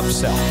nothing to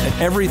upsell.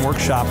 At every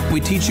workshop, we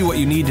teach you what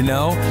you need to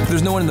know.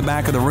 There's no one in the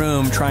back of the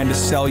room trying to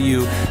sell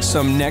you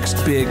some next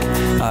big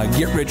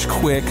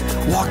get-rich-quick,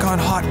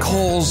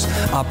 walk-on-hot-coals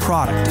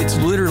product. It's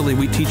literally,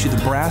 we teach you the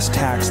brass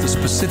tacks, the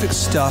specific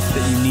stuff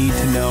that you need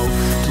to know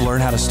to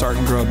learn how to start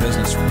and grow a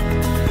business.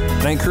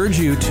 And I encourage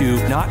you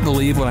to not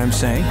believe what I'm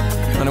saying,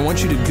 and I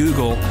want you to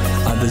Google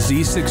the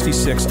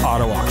Z66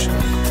 auto auction.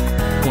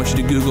 I want you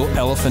to Google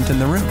elephant in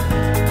the room.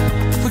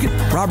 Look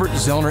at Robert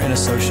Zellner and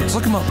Associates.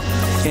 Look them up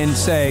and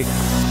say,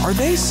 are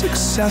they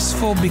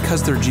successful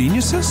because they're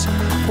geniuses,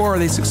 or are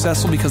they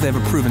successful because they have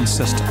a proven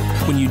system?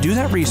 When you do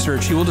that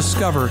research, you will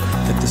discover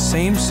that the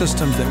same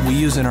systems that we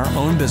use in our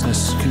own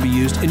business can be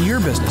used in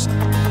your business.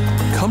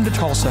 Come to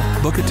Tulsa,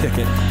 book a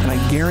ticket, and I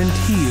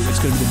guarantee you it's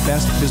going to be the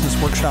best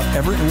business workshop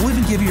ever, and we'll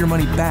even give you your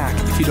money back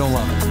if you don't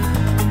love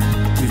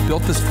it. We've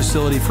built this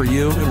facility for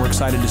you, and we're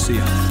excited to see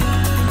you.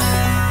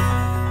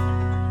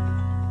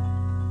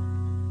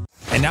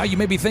 And now you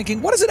may be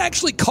thinking, what does it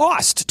actually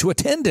cost to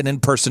attend an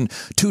in-person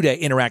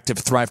 2-day interactive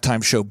Thrive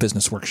Time Show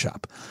business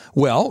workshop?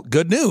 Well,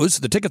 good news.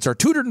 The tickets are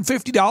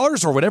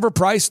 $250 or whatever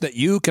price that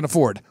you can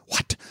afford.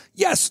 What?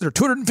 Yes, they're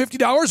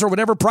 $250 or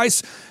whatever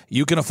price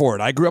you can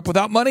afford. I grew up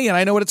without money, and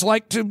I know what it's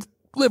like to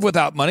live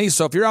without money.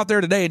 So if you're out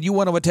there today and you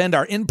want to attend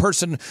our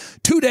in-person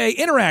 2-day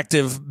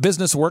interactive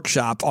business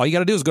workshop, all you got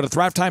to do is go to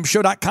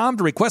thrivetimeshow.com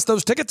to request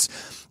those tickets.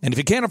 And if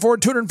you can't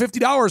afford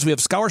 $250, we have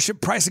scholarship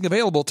pricing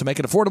available to make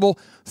it affordable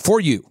for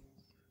you.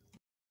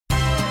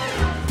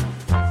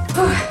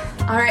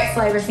 All right,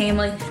 Flavor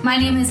family. My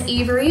name is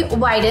Avery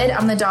Whited.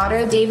 I'm the daughter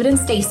of David and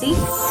Stacy.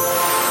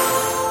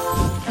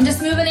 I'm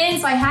just moving in,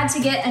 so I had to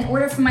get an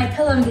order from My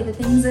Pillow and get the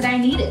things that I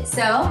needed.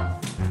 So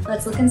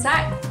let's look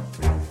inside.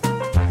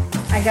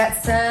 I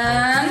got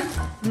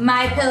some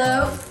My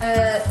Pillow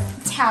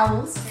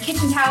towels,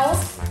 kitchen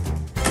towels.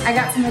 I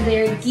got some of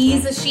their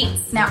Giza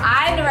sheets. Now,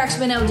 I've never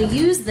actually been able to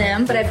use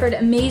them, but I've heard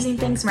amazing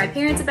things from my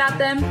parents about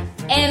them.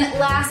 And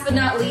last but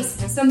not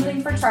least,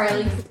 something for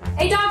Charlie.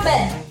 Hey, dog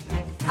bed.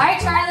 All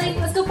right, Charlie,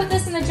 let's go put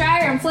this in the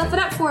dryer and fluff it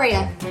up for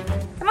you.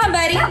 Come on,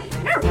 buddy.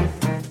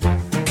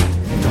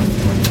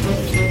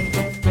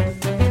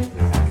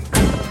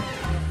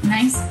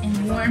 Nice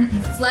and warm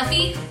and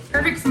fluffy.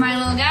 Perfect for my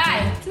little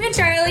guy. Come here,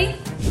 Charlie.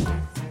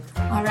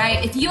 All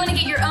right, if you want to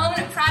get your own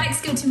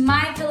products, go to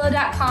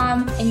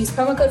mypillow.com and use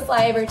promo code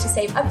FLYOVER to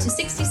save up to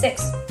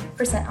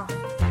 66% off.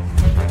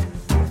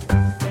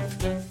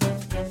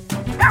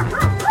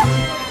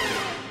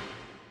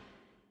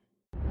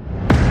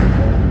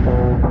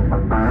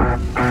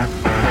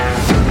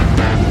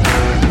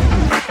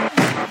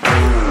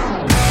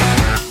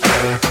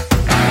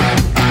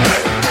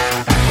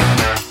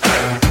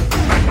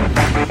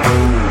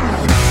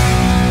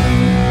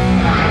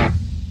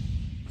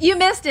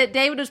 missed it,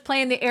 David was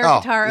playing the air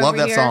guitar over love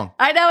that here. song.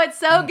 I know, it's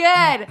so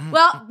good.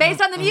 Well,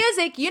 based on the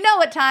music, you know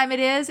what time it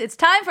is. It's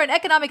time for an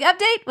economic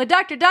update with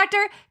Dr.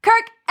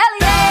 Kirk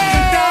Elliott.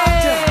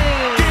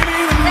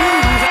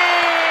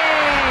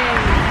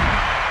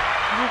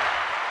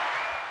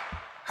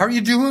 How are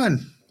you doing?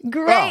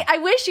 Great. Oh. I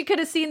wish you could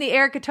have seen the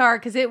air guitar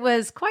because it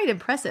was quite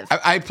impressive.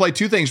 I play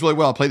two things really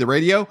well. I play the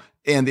radio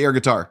and the air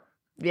guitar.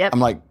 Yep. I'm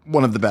like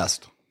one of the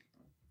best.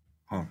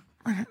 Oh,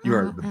 you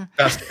are the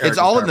best. It's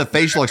all in the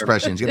facial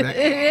expressions. It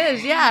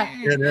is, yeah.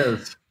 It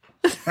is.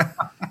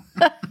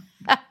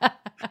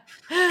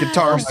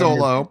 Guitar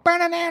solo.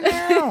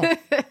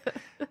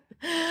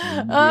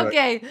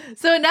 Okay,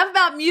 so enough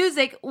about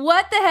music.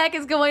 What the heck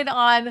is going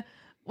on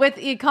with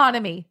the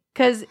economy?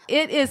 Because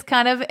it is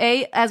kind of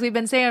as we've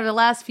been saying over the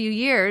last few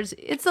years,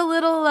 it's a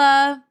little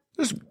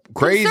there's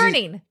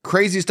concerning.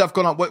 Crazy stuff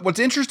going on. What's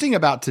interesting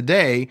about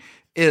today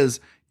is,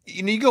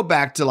 you go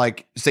back to,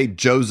 like, say,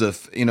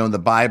 Joseph, in the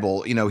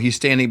Bible, he's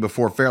standing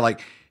before Pharaoh.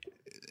 Like,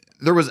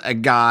 there was a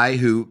guy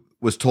who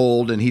was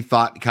told, and he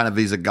thought kind of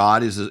he's a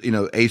god, is a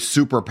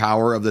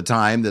superpower of the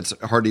time that's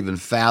hard to even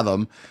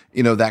fathom,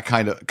 that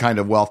kind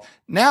of wealth.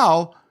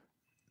 Now,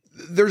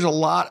 there's a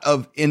lot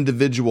of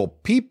individual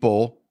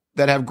people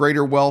that have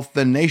greater wealth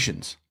than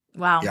nations.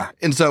 Wow. Yeah.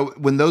 And so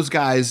when those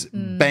guys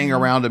bang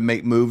around and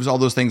make moves, all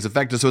those things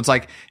affect us. So it's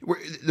like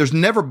there's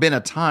never been a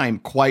time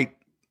quite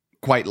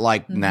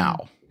like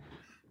now.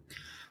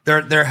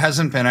 There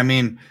hasn't been. I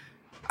mean,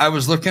 I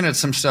was looking at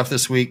some stuff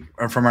this week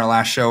from our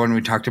last show, and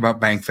we talked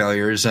about bank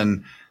failures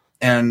and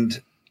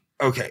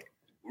okay,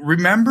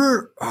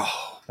 remember,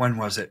 when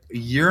was it? A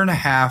year and a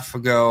half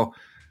ago,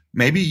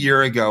 maybe a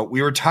year ago,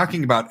 we were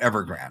talking about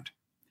Evergrande.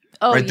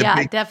 Oh, right? yeah,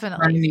 the big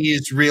definitely.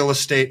 Chinese real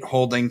estate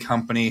holding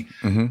company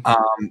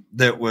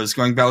that was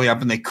going belly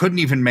up, and they couldn't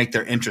even make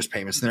their interest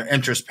payments. And their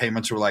interest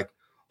payments were like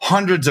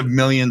hundreds of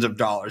millions of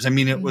dollars. I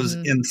mean, it was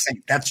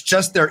insane. That's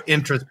just their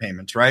interest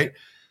payments, right?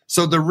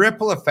 So the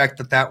ripple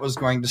effect that was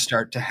going to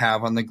start to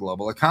have on the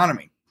global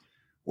economy.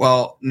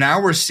 Well, now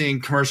we're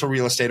seeing commercial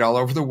real estate all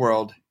over the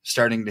world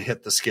starting to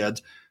hit the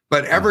skids.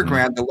 But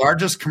Evergrande, the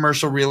largest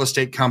commercial real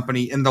estate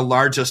company in the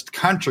largest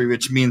country,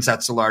 which means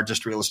that's the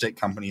largest real estate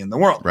company in the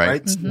world,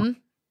 right? Mm-hmm.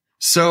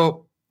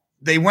 So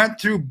they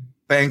went through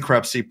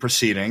bankruptcy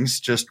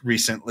proceedings just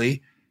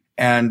recently,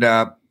 and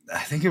I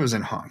think it was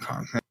in Hong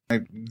Kong.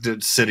 The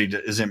city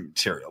is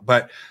immaterial.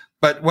 But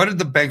what did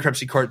the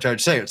bankruptcy court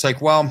judge say? It's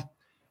like, well,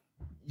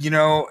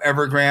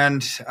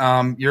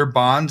 Evergrande, your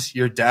bonds,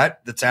 your debt,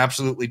 that's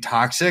absolutely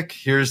toxic.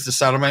 Here's the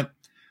settlement.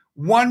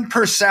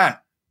 1%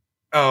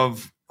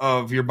 of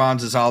your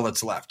bonds is all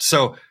that's left.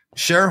 So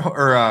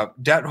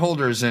debt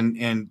holders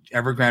in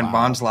Evergrande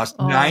bonds lost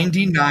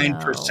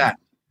 99%. No.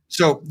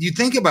 So you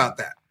think about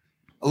that.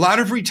 A lot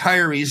of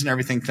retirees and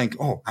everything think,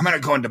 I'm going to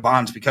go into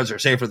bonds because they're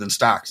safer than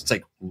stocks. It's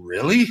like,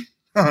 really?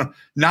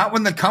 Not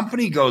when the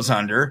company goes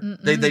under.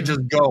 They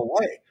just go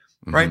away,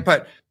 right?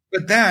 But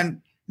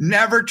then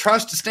never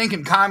trust a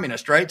stinking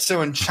communist, right?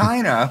 So in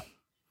China,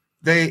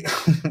 they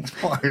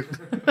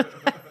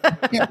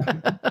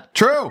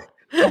True.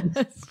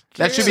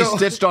 That should be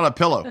stitched on a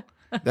pillow.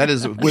 That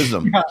is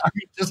wisdom. Yeah,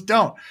 just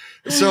don't.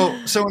 So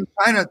in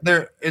China,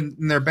 they're in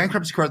their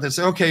bankruptcy court. They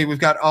say, okay, we've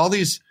got all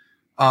these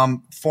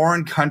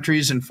foreign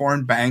countries and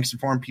foreign banks and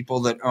foreign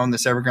people that own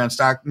this Evergrande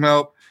stock.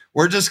 Nope,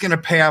 we're just going to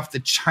pay off the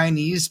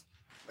Chinese,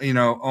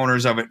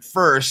 owners of it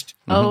first,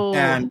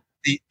 and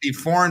the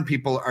foreign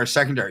people are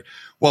secondary.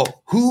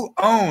 Well, who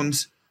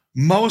owns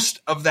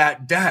most of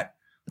that debt?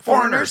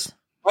 Foreigners.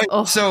 Right?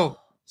 Oh.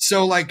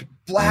 So like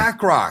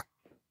BlackRock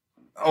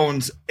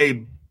owns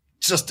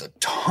just a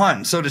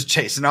ton. So does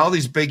Chase and all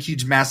these big,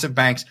 huge, massive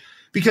banks,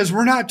 because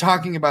we're not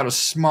talking about a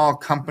small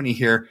company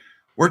here.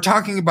 We're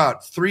talking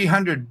about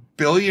 $300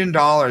 billion,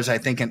 I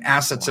think, in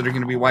assets that are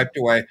going to be wiped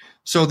away.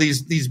 So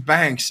these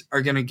banks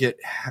are going to get,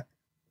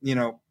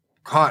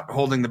 caught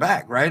holding the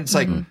bag, right? It's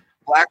like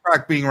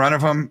BlackRock being one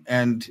of them.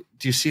 And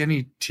do you see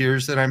any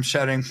tears that I'm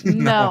shedding?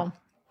 No.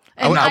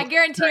 And I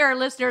guarantee our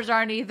listeners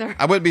aren't either.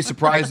 I wouldn't be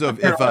surprised if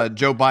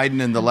Joe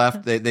Biden and the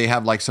left, they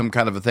have like some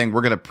kind of a thing.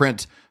 We're going to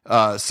print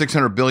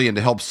 $600 billion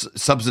to help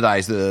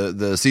subsidize the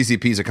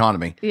CCP's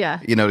economy. Yeah.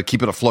 To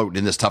keep it afloat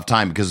in this tough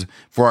time, because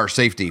for our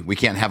safety, we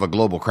can't have a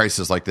global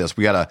crisis like this.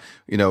 We got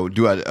to,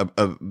 do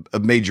a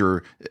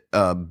major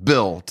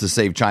bill to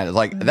save China.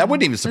 Like that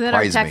wouldn't even surprise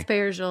me. And then our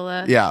taxpayers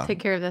will take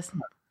care of this.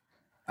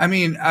 I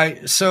mean, I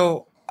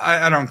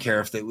don't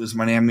care if they lose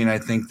money. I mean, I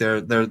think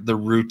they're the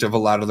root of a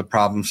lot of the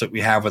problems that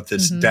we have with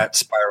this debt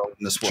spiral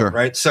in this world,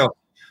 right? So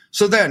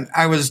then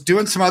I was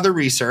doing some other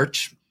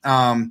research,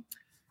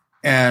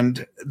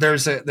 and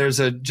there's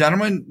a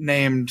gentleman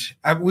named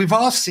we've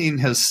all seen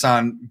his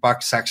son,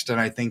 Buck Sexton.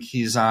 I think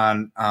he's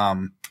on.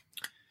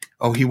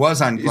 He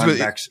was on Glenn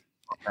Beck's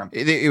program.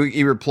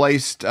 He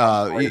replaced.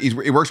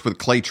 He works with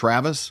Clay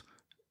Travis,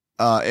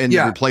 and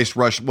he replaced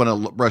one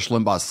of Rush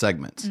Limbaugh's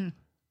segments.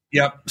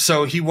 Yep.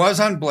 So he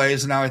was on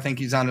Blaze, and now I think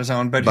he's on his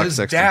own. But his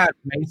dad,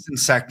 Mason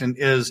Sexton,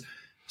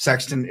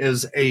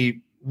 is a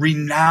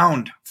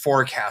renowned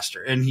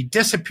forecaster, and he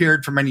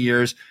disappeared for many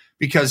years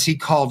because he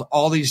called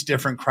all these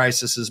different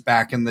crises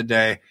back in the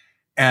day.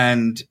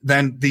 And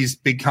then these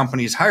big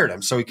companies hired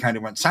him. So he kind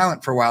of went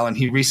silent for a while. And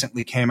he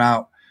recently came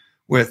out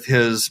with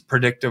his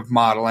predictive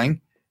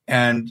modeling.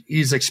 And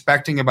he's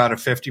expecting about a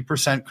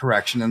 50%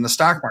 correction in the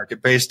stock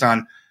market based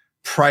on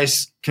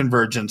price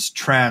convergence,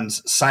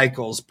 trends,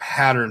 cycles,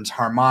 patterns,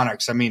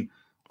 harmonics. I mean,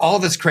 all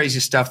this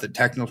crazy stuff that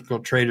technical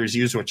traders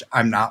use, which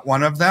I'm not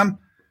one of them.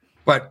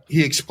 But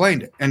he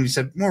explained it. And he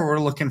said, well, we're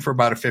looking for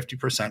about a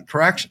 50%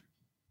 correction.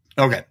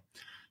 Okay.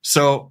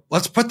 So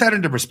let's put that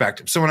into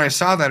perspective. So when I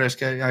saw that,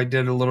 I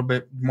did a little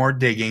bit more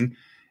digging.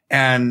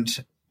 And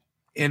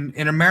in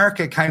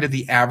America, kind of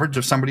the average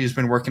of somebody who's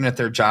been working at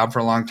their job for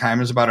a long time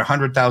is about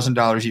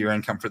 $100,000 a year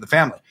income for the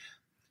family.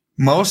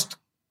 Most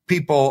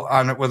people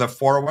with a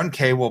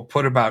 401k will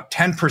put about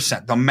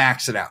 10%. They'll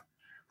max it out,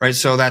 right?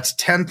 So that's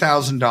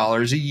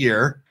 $10,000 a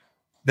year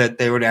that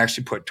they would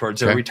actually put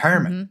towards their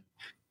retirement.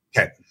 Mm-hmm.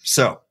 Okay.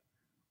 So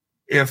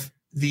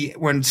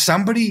when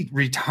somebody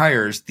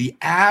retires, the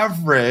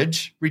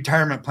average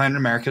retirement plan in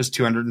America is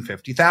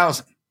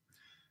 $250,000.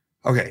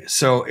 Okay,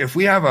 so if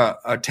we have a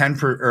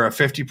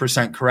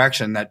 50%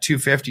 correction, that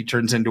 250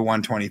 turns into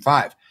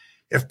 125.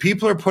 If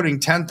people are putting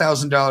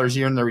 $10,000 a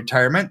year in their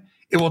retirement,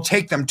 it will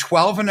take them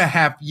 12 and a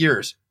half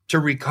years to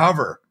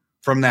recover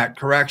from that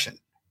correction.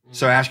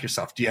 So ask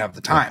yourself, do you have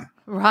the time?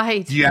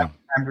 Right. Do you have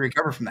time to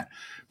recover from that?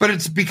 But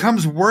it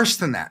becomes worse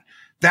than that.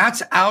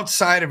 That's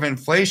outside of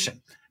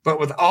inflation. But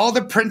with all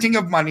the printing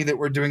of money that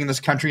we're doing in this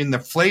country and the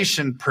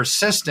inflation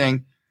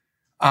persisting,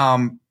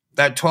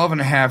 that 12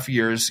 and a half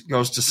years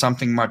goes to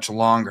something much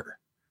longer,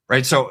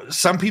 right? So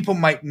some people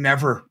might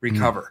never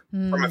recover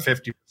from a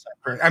 50%.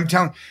 I'm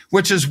telling,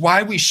 which is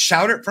why we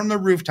shout it from the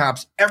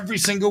rooftops every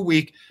single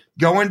week,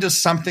 go into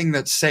something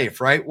that's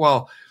safe, right?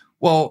 Well,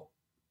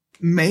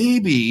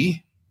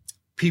 maybe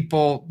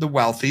people, the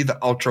wealthy, the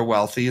ultra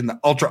wealthy, and the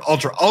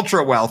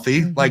ultra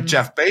wealthy, like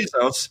Jeff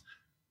Bezos,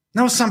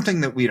 know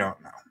something that we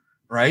don't know,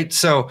 right?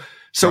 So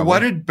what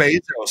did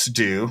Bezos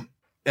do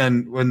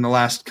in the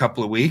last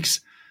couple of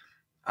weeks?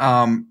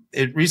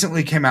 It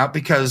recently came out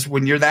because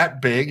when you're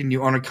that big and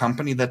you own a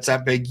company that's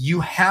that big, you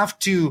have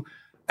to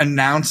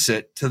announce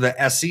it to the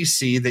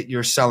SEC that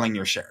you're selling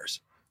your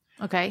shares.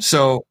 Okay.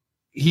 So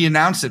he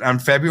announced it on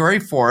February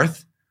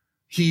 4th.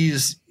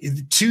 He's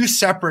two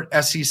separate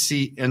SEC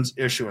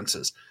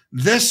issuances.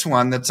 This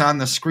one that's on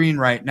the screen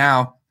right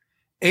now,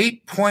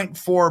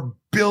 $8.4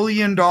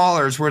 billion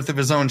worth of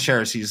his own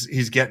shares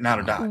he's getting out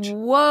of Dodge.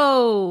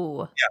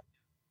 Whoa. Yeah.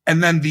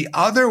 And then the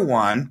other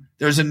one,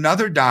 there's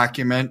another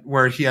document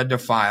where he had to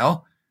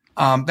file.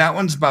 That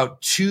one's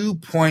about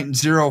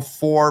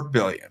 $2.04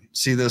 billion.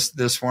 See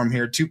this form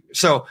here too.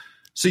 So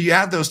you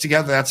add those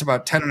together, that's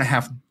about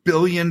 $10.5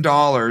 billion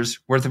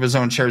worth of his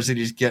own shares that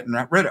he's getting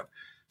rid of.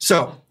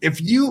 So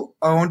if you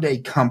owned a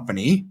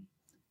company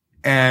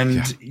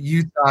and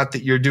you thought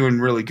that you're doing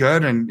really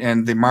good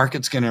and the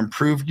market's going to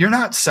improve, you're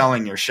not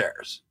selling your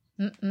shares.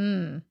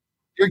 You're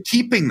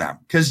keeping them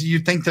because you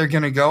think they're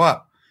going to go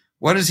up.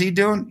 What is he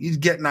doing? He's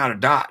getting out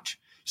of Dodge.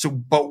 So,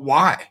 but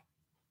why?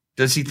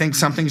 Does he think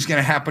something's going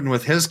to happen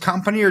with his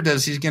company, or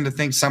does he going to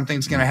think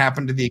something's going to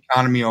happen to the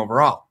economy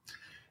overall?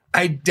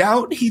 I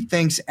doubt he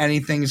thinks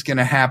anything's going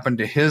to happen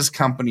to his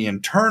company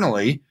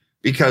internally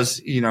because,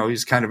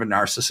 he's kind of a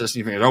narcissist.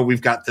 And he thinks,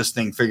 we've got this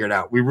thing figured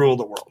out. We rule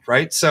the world,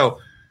 right? So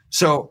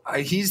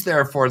he's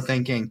therefore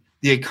thinking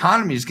the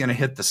economy is going to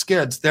hit the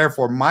skids.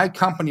 Therefore, my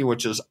company,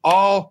 which is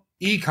all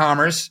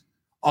e-commerce,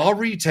 all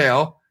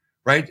retail,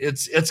 right?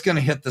 It's going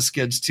to hit the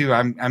skids too.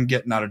 I'm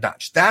getting out of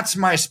Dodge. That's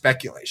my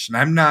speculation.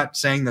 I'm not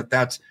saying that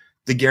that's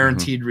the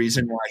guaranteed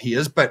reason why he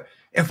is. But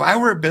if I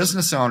were a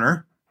business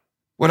owner,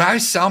 would I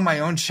sell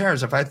my own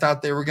shares if I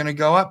thought they were going to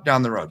go up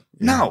down the road?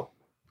 Yeah. No,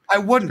 I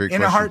wouldn't. Great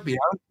in question. A heartbeat.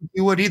 I don't think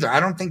you would either. I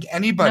don't think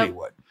anybody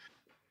would.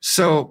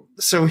 So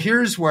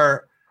here's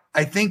where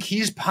I think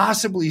he's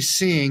possibly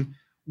seeing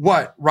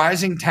what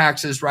rising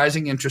taxes,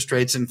 rising interest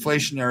rates,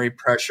 inflationary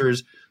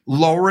pressures,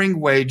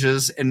 lowering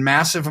wages, and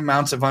massive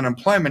amounts of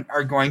unemployment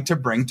are going to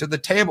bring to the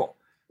table,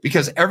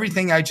 because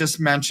everything I just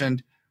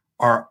mentioned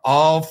are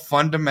all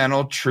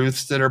fundamental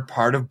truths that are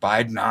part of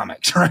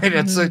Bidenomics, right?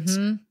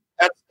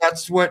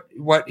 That's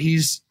what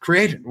he's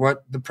created.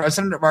 What the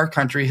president of our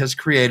country has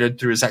created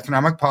through his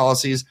economic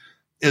policies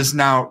is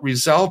now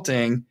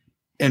resulting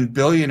in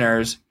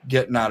billionaires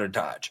getting out of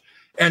Dodge.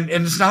 And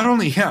it's not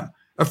only him.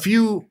 A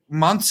few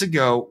months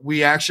ago,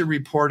 we actually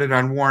reported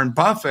on Warren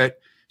Buffett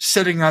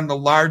sitting on the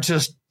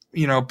largest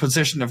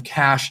position of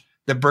cash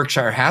that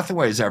Berkshire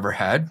Hathaway's ever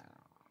had.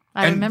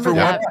 I remember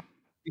that.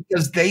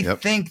 Because they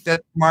think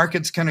that the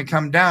market's going to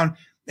come down.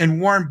 And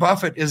Warren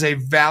Buffett is a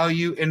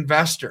value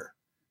investor.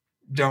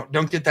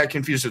 Don't get that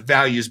confused with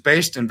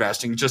values-based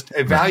investing. Just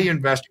a value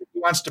investor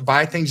who wants to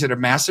buy things at a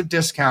massive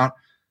discount.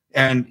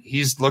 And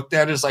he's looked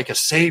at as like a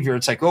savior.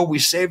 It's like, we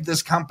saved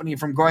this company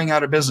from going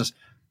out of business.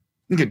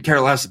 You could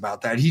care less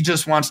about that. He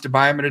just wants to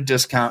buy them at a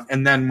discount.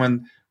 And then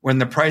when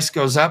the price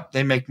goes up,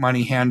 they make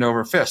money hand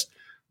over fist.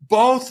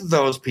 Both of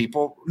those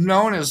people,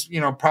 known as,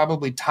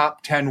 probably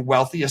top 10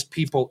 wealthiest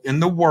people in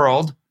the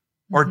world,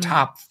 or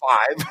top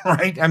 5,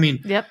 right? I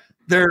mean,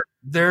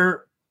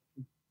 they're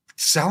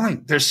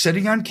selling. They're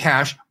sitting on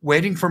cash,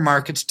 waiting for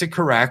markets to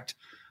correct.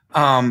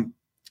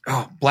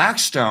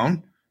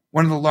 Blackstone,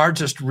 one of the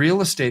largest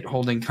real estate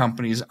holding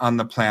companies on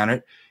the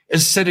planet,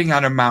 is sitting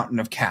on a mountain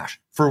of cash.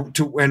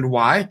 And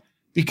why?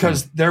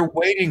 Because they're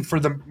waiting for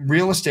the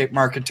real estate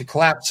market to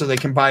collapse so they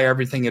can buy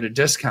everything at a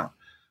discount.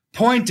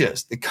 Point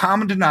is, the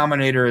common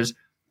denominator is,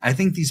 I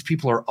think these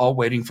people are all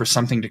waiting for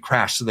something to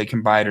crash so they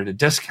can buy it at a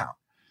discount.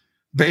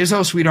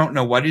 Bezos, we don't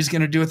know what he's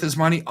going to do with his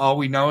money. All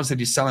we know is that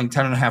he's selling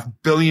 $10.5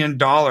 billion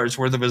worth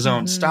of his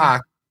own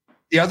stock.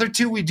 The other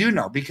two we do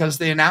know because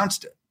they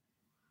announced it.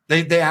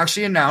 They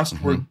actually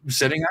announced we're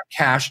sitting on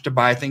cash to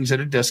buy things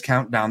at a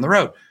discount down the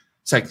road.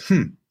 It's like,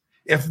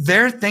 if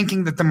they're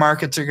thinking that the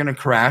markets are going to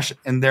crash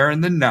and they're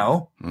in the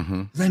know,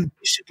 then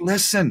you should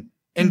listen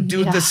and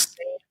do the same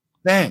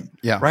thing.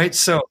 Yeah. Right.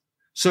 So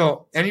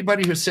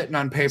anybody who's sitting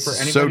on paper,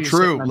 so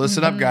true.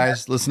 Listen up,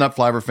 guys. Listen up,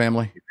 Flyover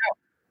family.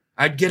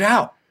 I'd get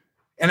out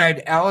and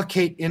I'd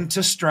allocate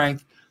into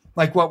strength,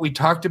 like what we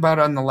talked about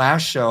on the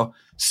last show.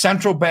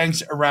 Central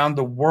banks around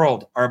the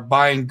world are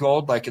buying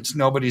gold like it's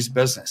nobody's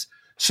business.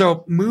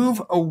 So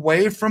move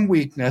away from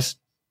weakness,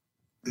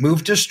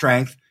 move to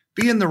strength,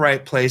 be in the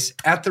right place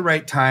at the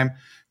right time.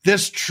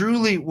 This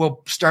truly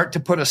will start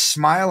to put a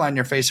smile on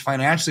your face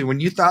financially.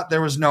 When you thought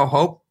there was no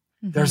hope,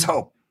 there's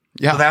hope.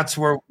 Yeah. So that's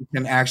where we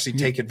can actually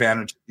take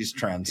advantage of these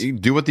trends. You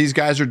do what these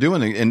guys are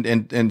doing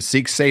and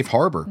seek safe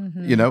harbor,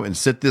 and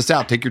sit this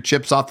out. Take your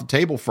chips off the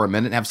table for a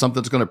minute and have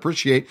something that's going to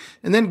appreciate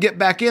and then get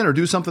back in or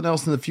do something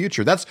else in the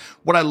future. That's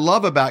what I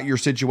love about your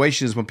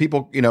situation is when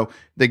people,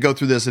 they go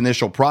through this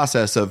initial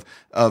process of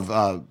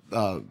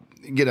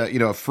get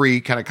a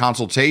free kind of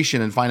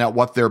consultation and find out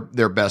what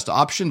their best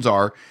options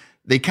are.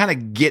 They kind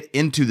of get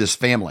into this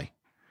family.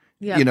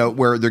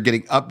 Where they're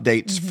getting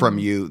updates from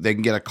you. They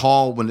can get a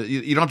call when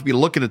you don't have to be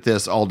looking at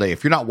this all day.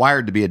 If you're not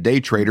wired to be a day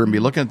trader and be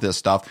looking at this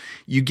stuff,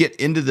 you get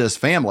into this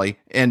family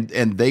and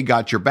they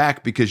got your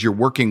back because you're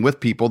working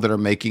with people that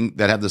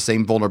have the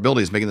same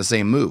vulnerabilities, making the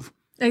same move.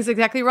 That's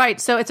exactly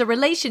right. So it's a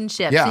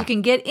relationship. Yeah. So you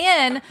can get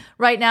in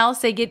right now,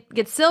 say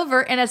get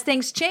silver. And as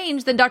things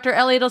change, then Dr.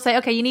 Elliott will say,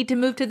 okay, you need to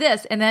move to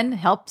this, and then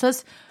helps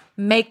us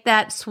make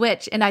that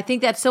switch. And I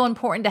think that's so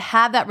important to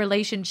have that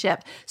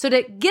relationship. So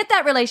to get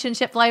that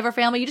relationship, Flyover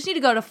family, you just need to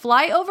go to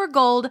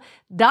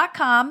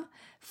flyovergold.com,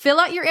 fill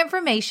out your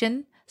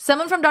information.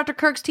 Someone from Dr.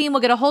 Kirk's team will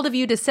get a hold of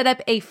you to set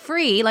up a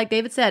free, like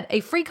David said, a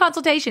free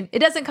consultation. It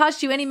doesn't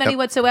cost you any money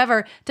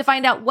whatsoever to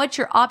find out what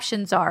your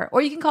options are. Or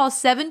you can call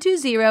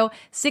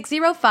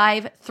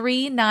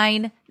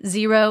 720-605-3900.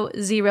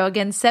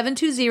 Again,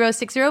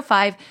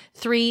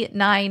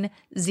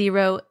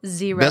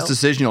 720-605-3900. Best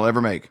decision you'll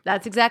ever make.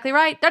 That's exactly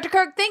right. Dr.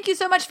 Kirk, thank you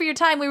so much for your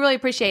time. We really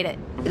appreciate it.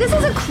 This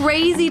is a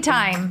crazy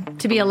time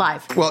to be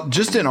alive. Well,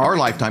 just in our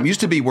lifetime, used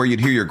to be where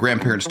you'd hear your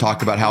grandparents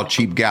talk about how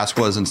cheap gas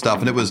was and stuff,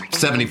 and it was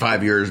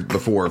 75 years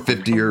before,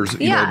 50 years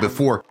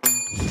before.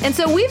 And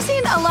so we've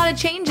seen a lot of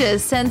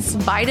changes since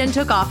Biden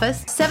took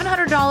office.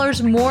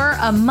 $700 more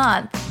a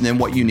month than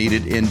what you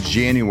needed in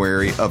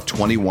January of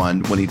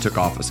 21 when he took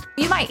office.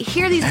 You might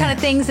hear these kind of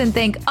things and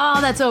think, oh,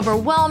 that's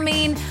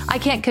overwhelming. I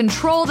can't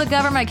control the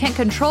government. I can't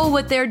control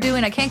what they're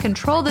doing. I can't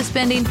control the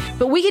spending,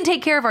 but we can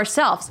take care of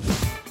ourselves.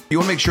 You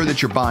want to make sure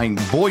that you're buying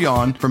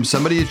bullion from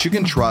somebody that you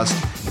can trust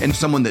and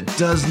someone that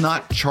does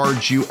not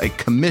charge you a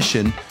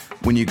commission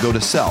when you go to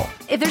sell.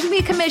 If there's going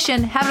to be a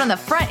commission, have it on the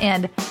front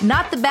end,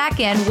 not the back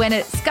end when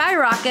it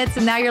skyrockets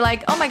and now you're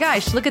like, oh my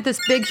gosh, look at this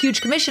big,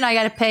 huge commission I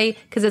got to pay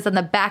because it's on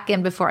the back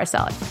end before I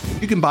sell it.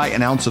 You can buy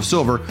an ounce of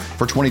silver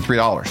for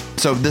 $23.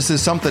 So this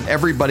is something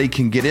everybody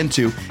can get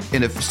into.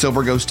 And if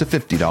silver goes to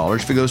 $50,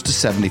 if it goes to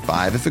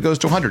 $75, if it goes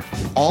to $100,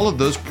 all of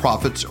those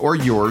profits are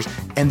yours.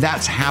 And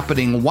that's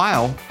happening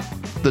while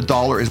the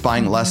dollar is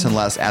buying less and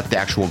less at the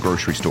actual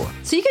grocery store.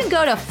 So you can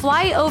go to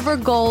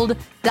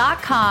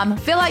flyovergold.com,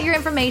 fill out your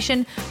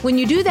information. When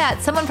you do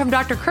that, someone from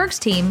Dr. Kirk's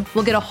team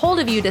will get a hold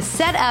of you to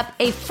set up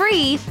a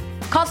free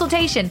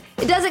consultation.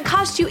 It doesn't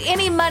cost you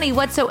any money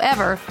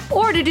whatsoever.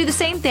 Or to do the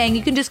same thing,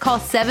 you can just call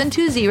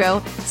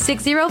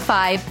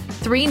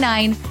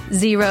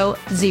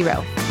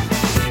 720-605-3900.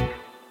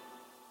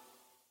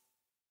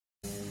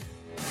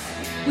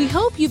 We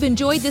hope you've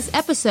enjoyed this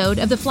episode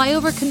of the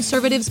Flyover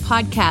Conservatives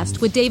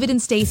podcast with David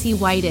and Stacy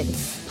Whited.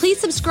 Please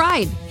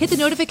subscribe, hit the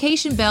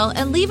notification bell,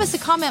 and leave us a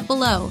comment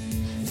below.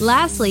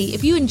 Lastly,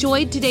 if you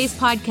enjoyed today's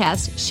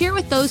podcast, share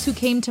with those who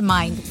came to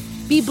mind.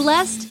 Be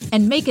blessed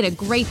and make it a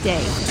great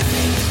day.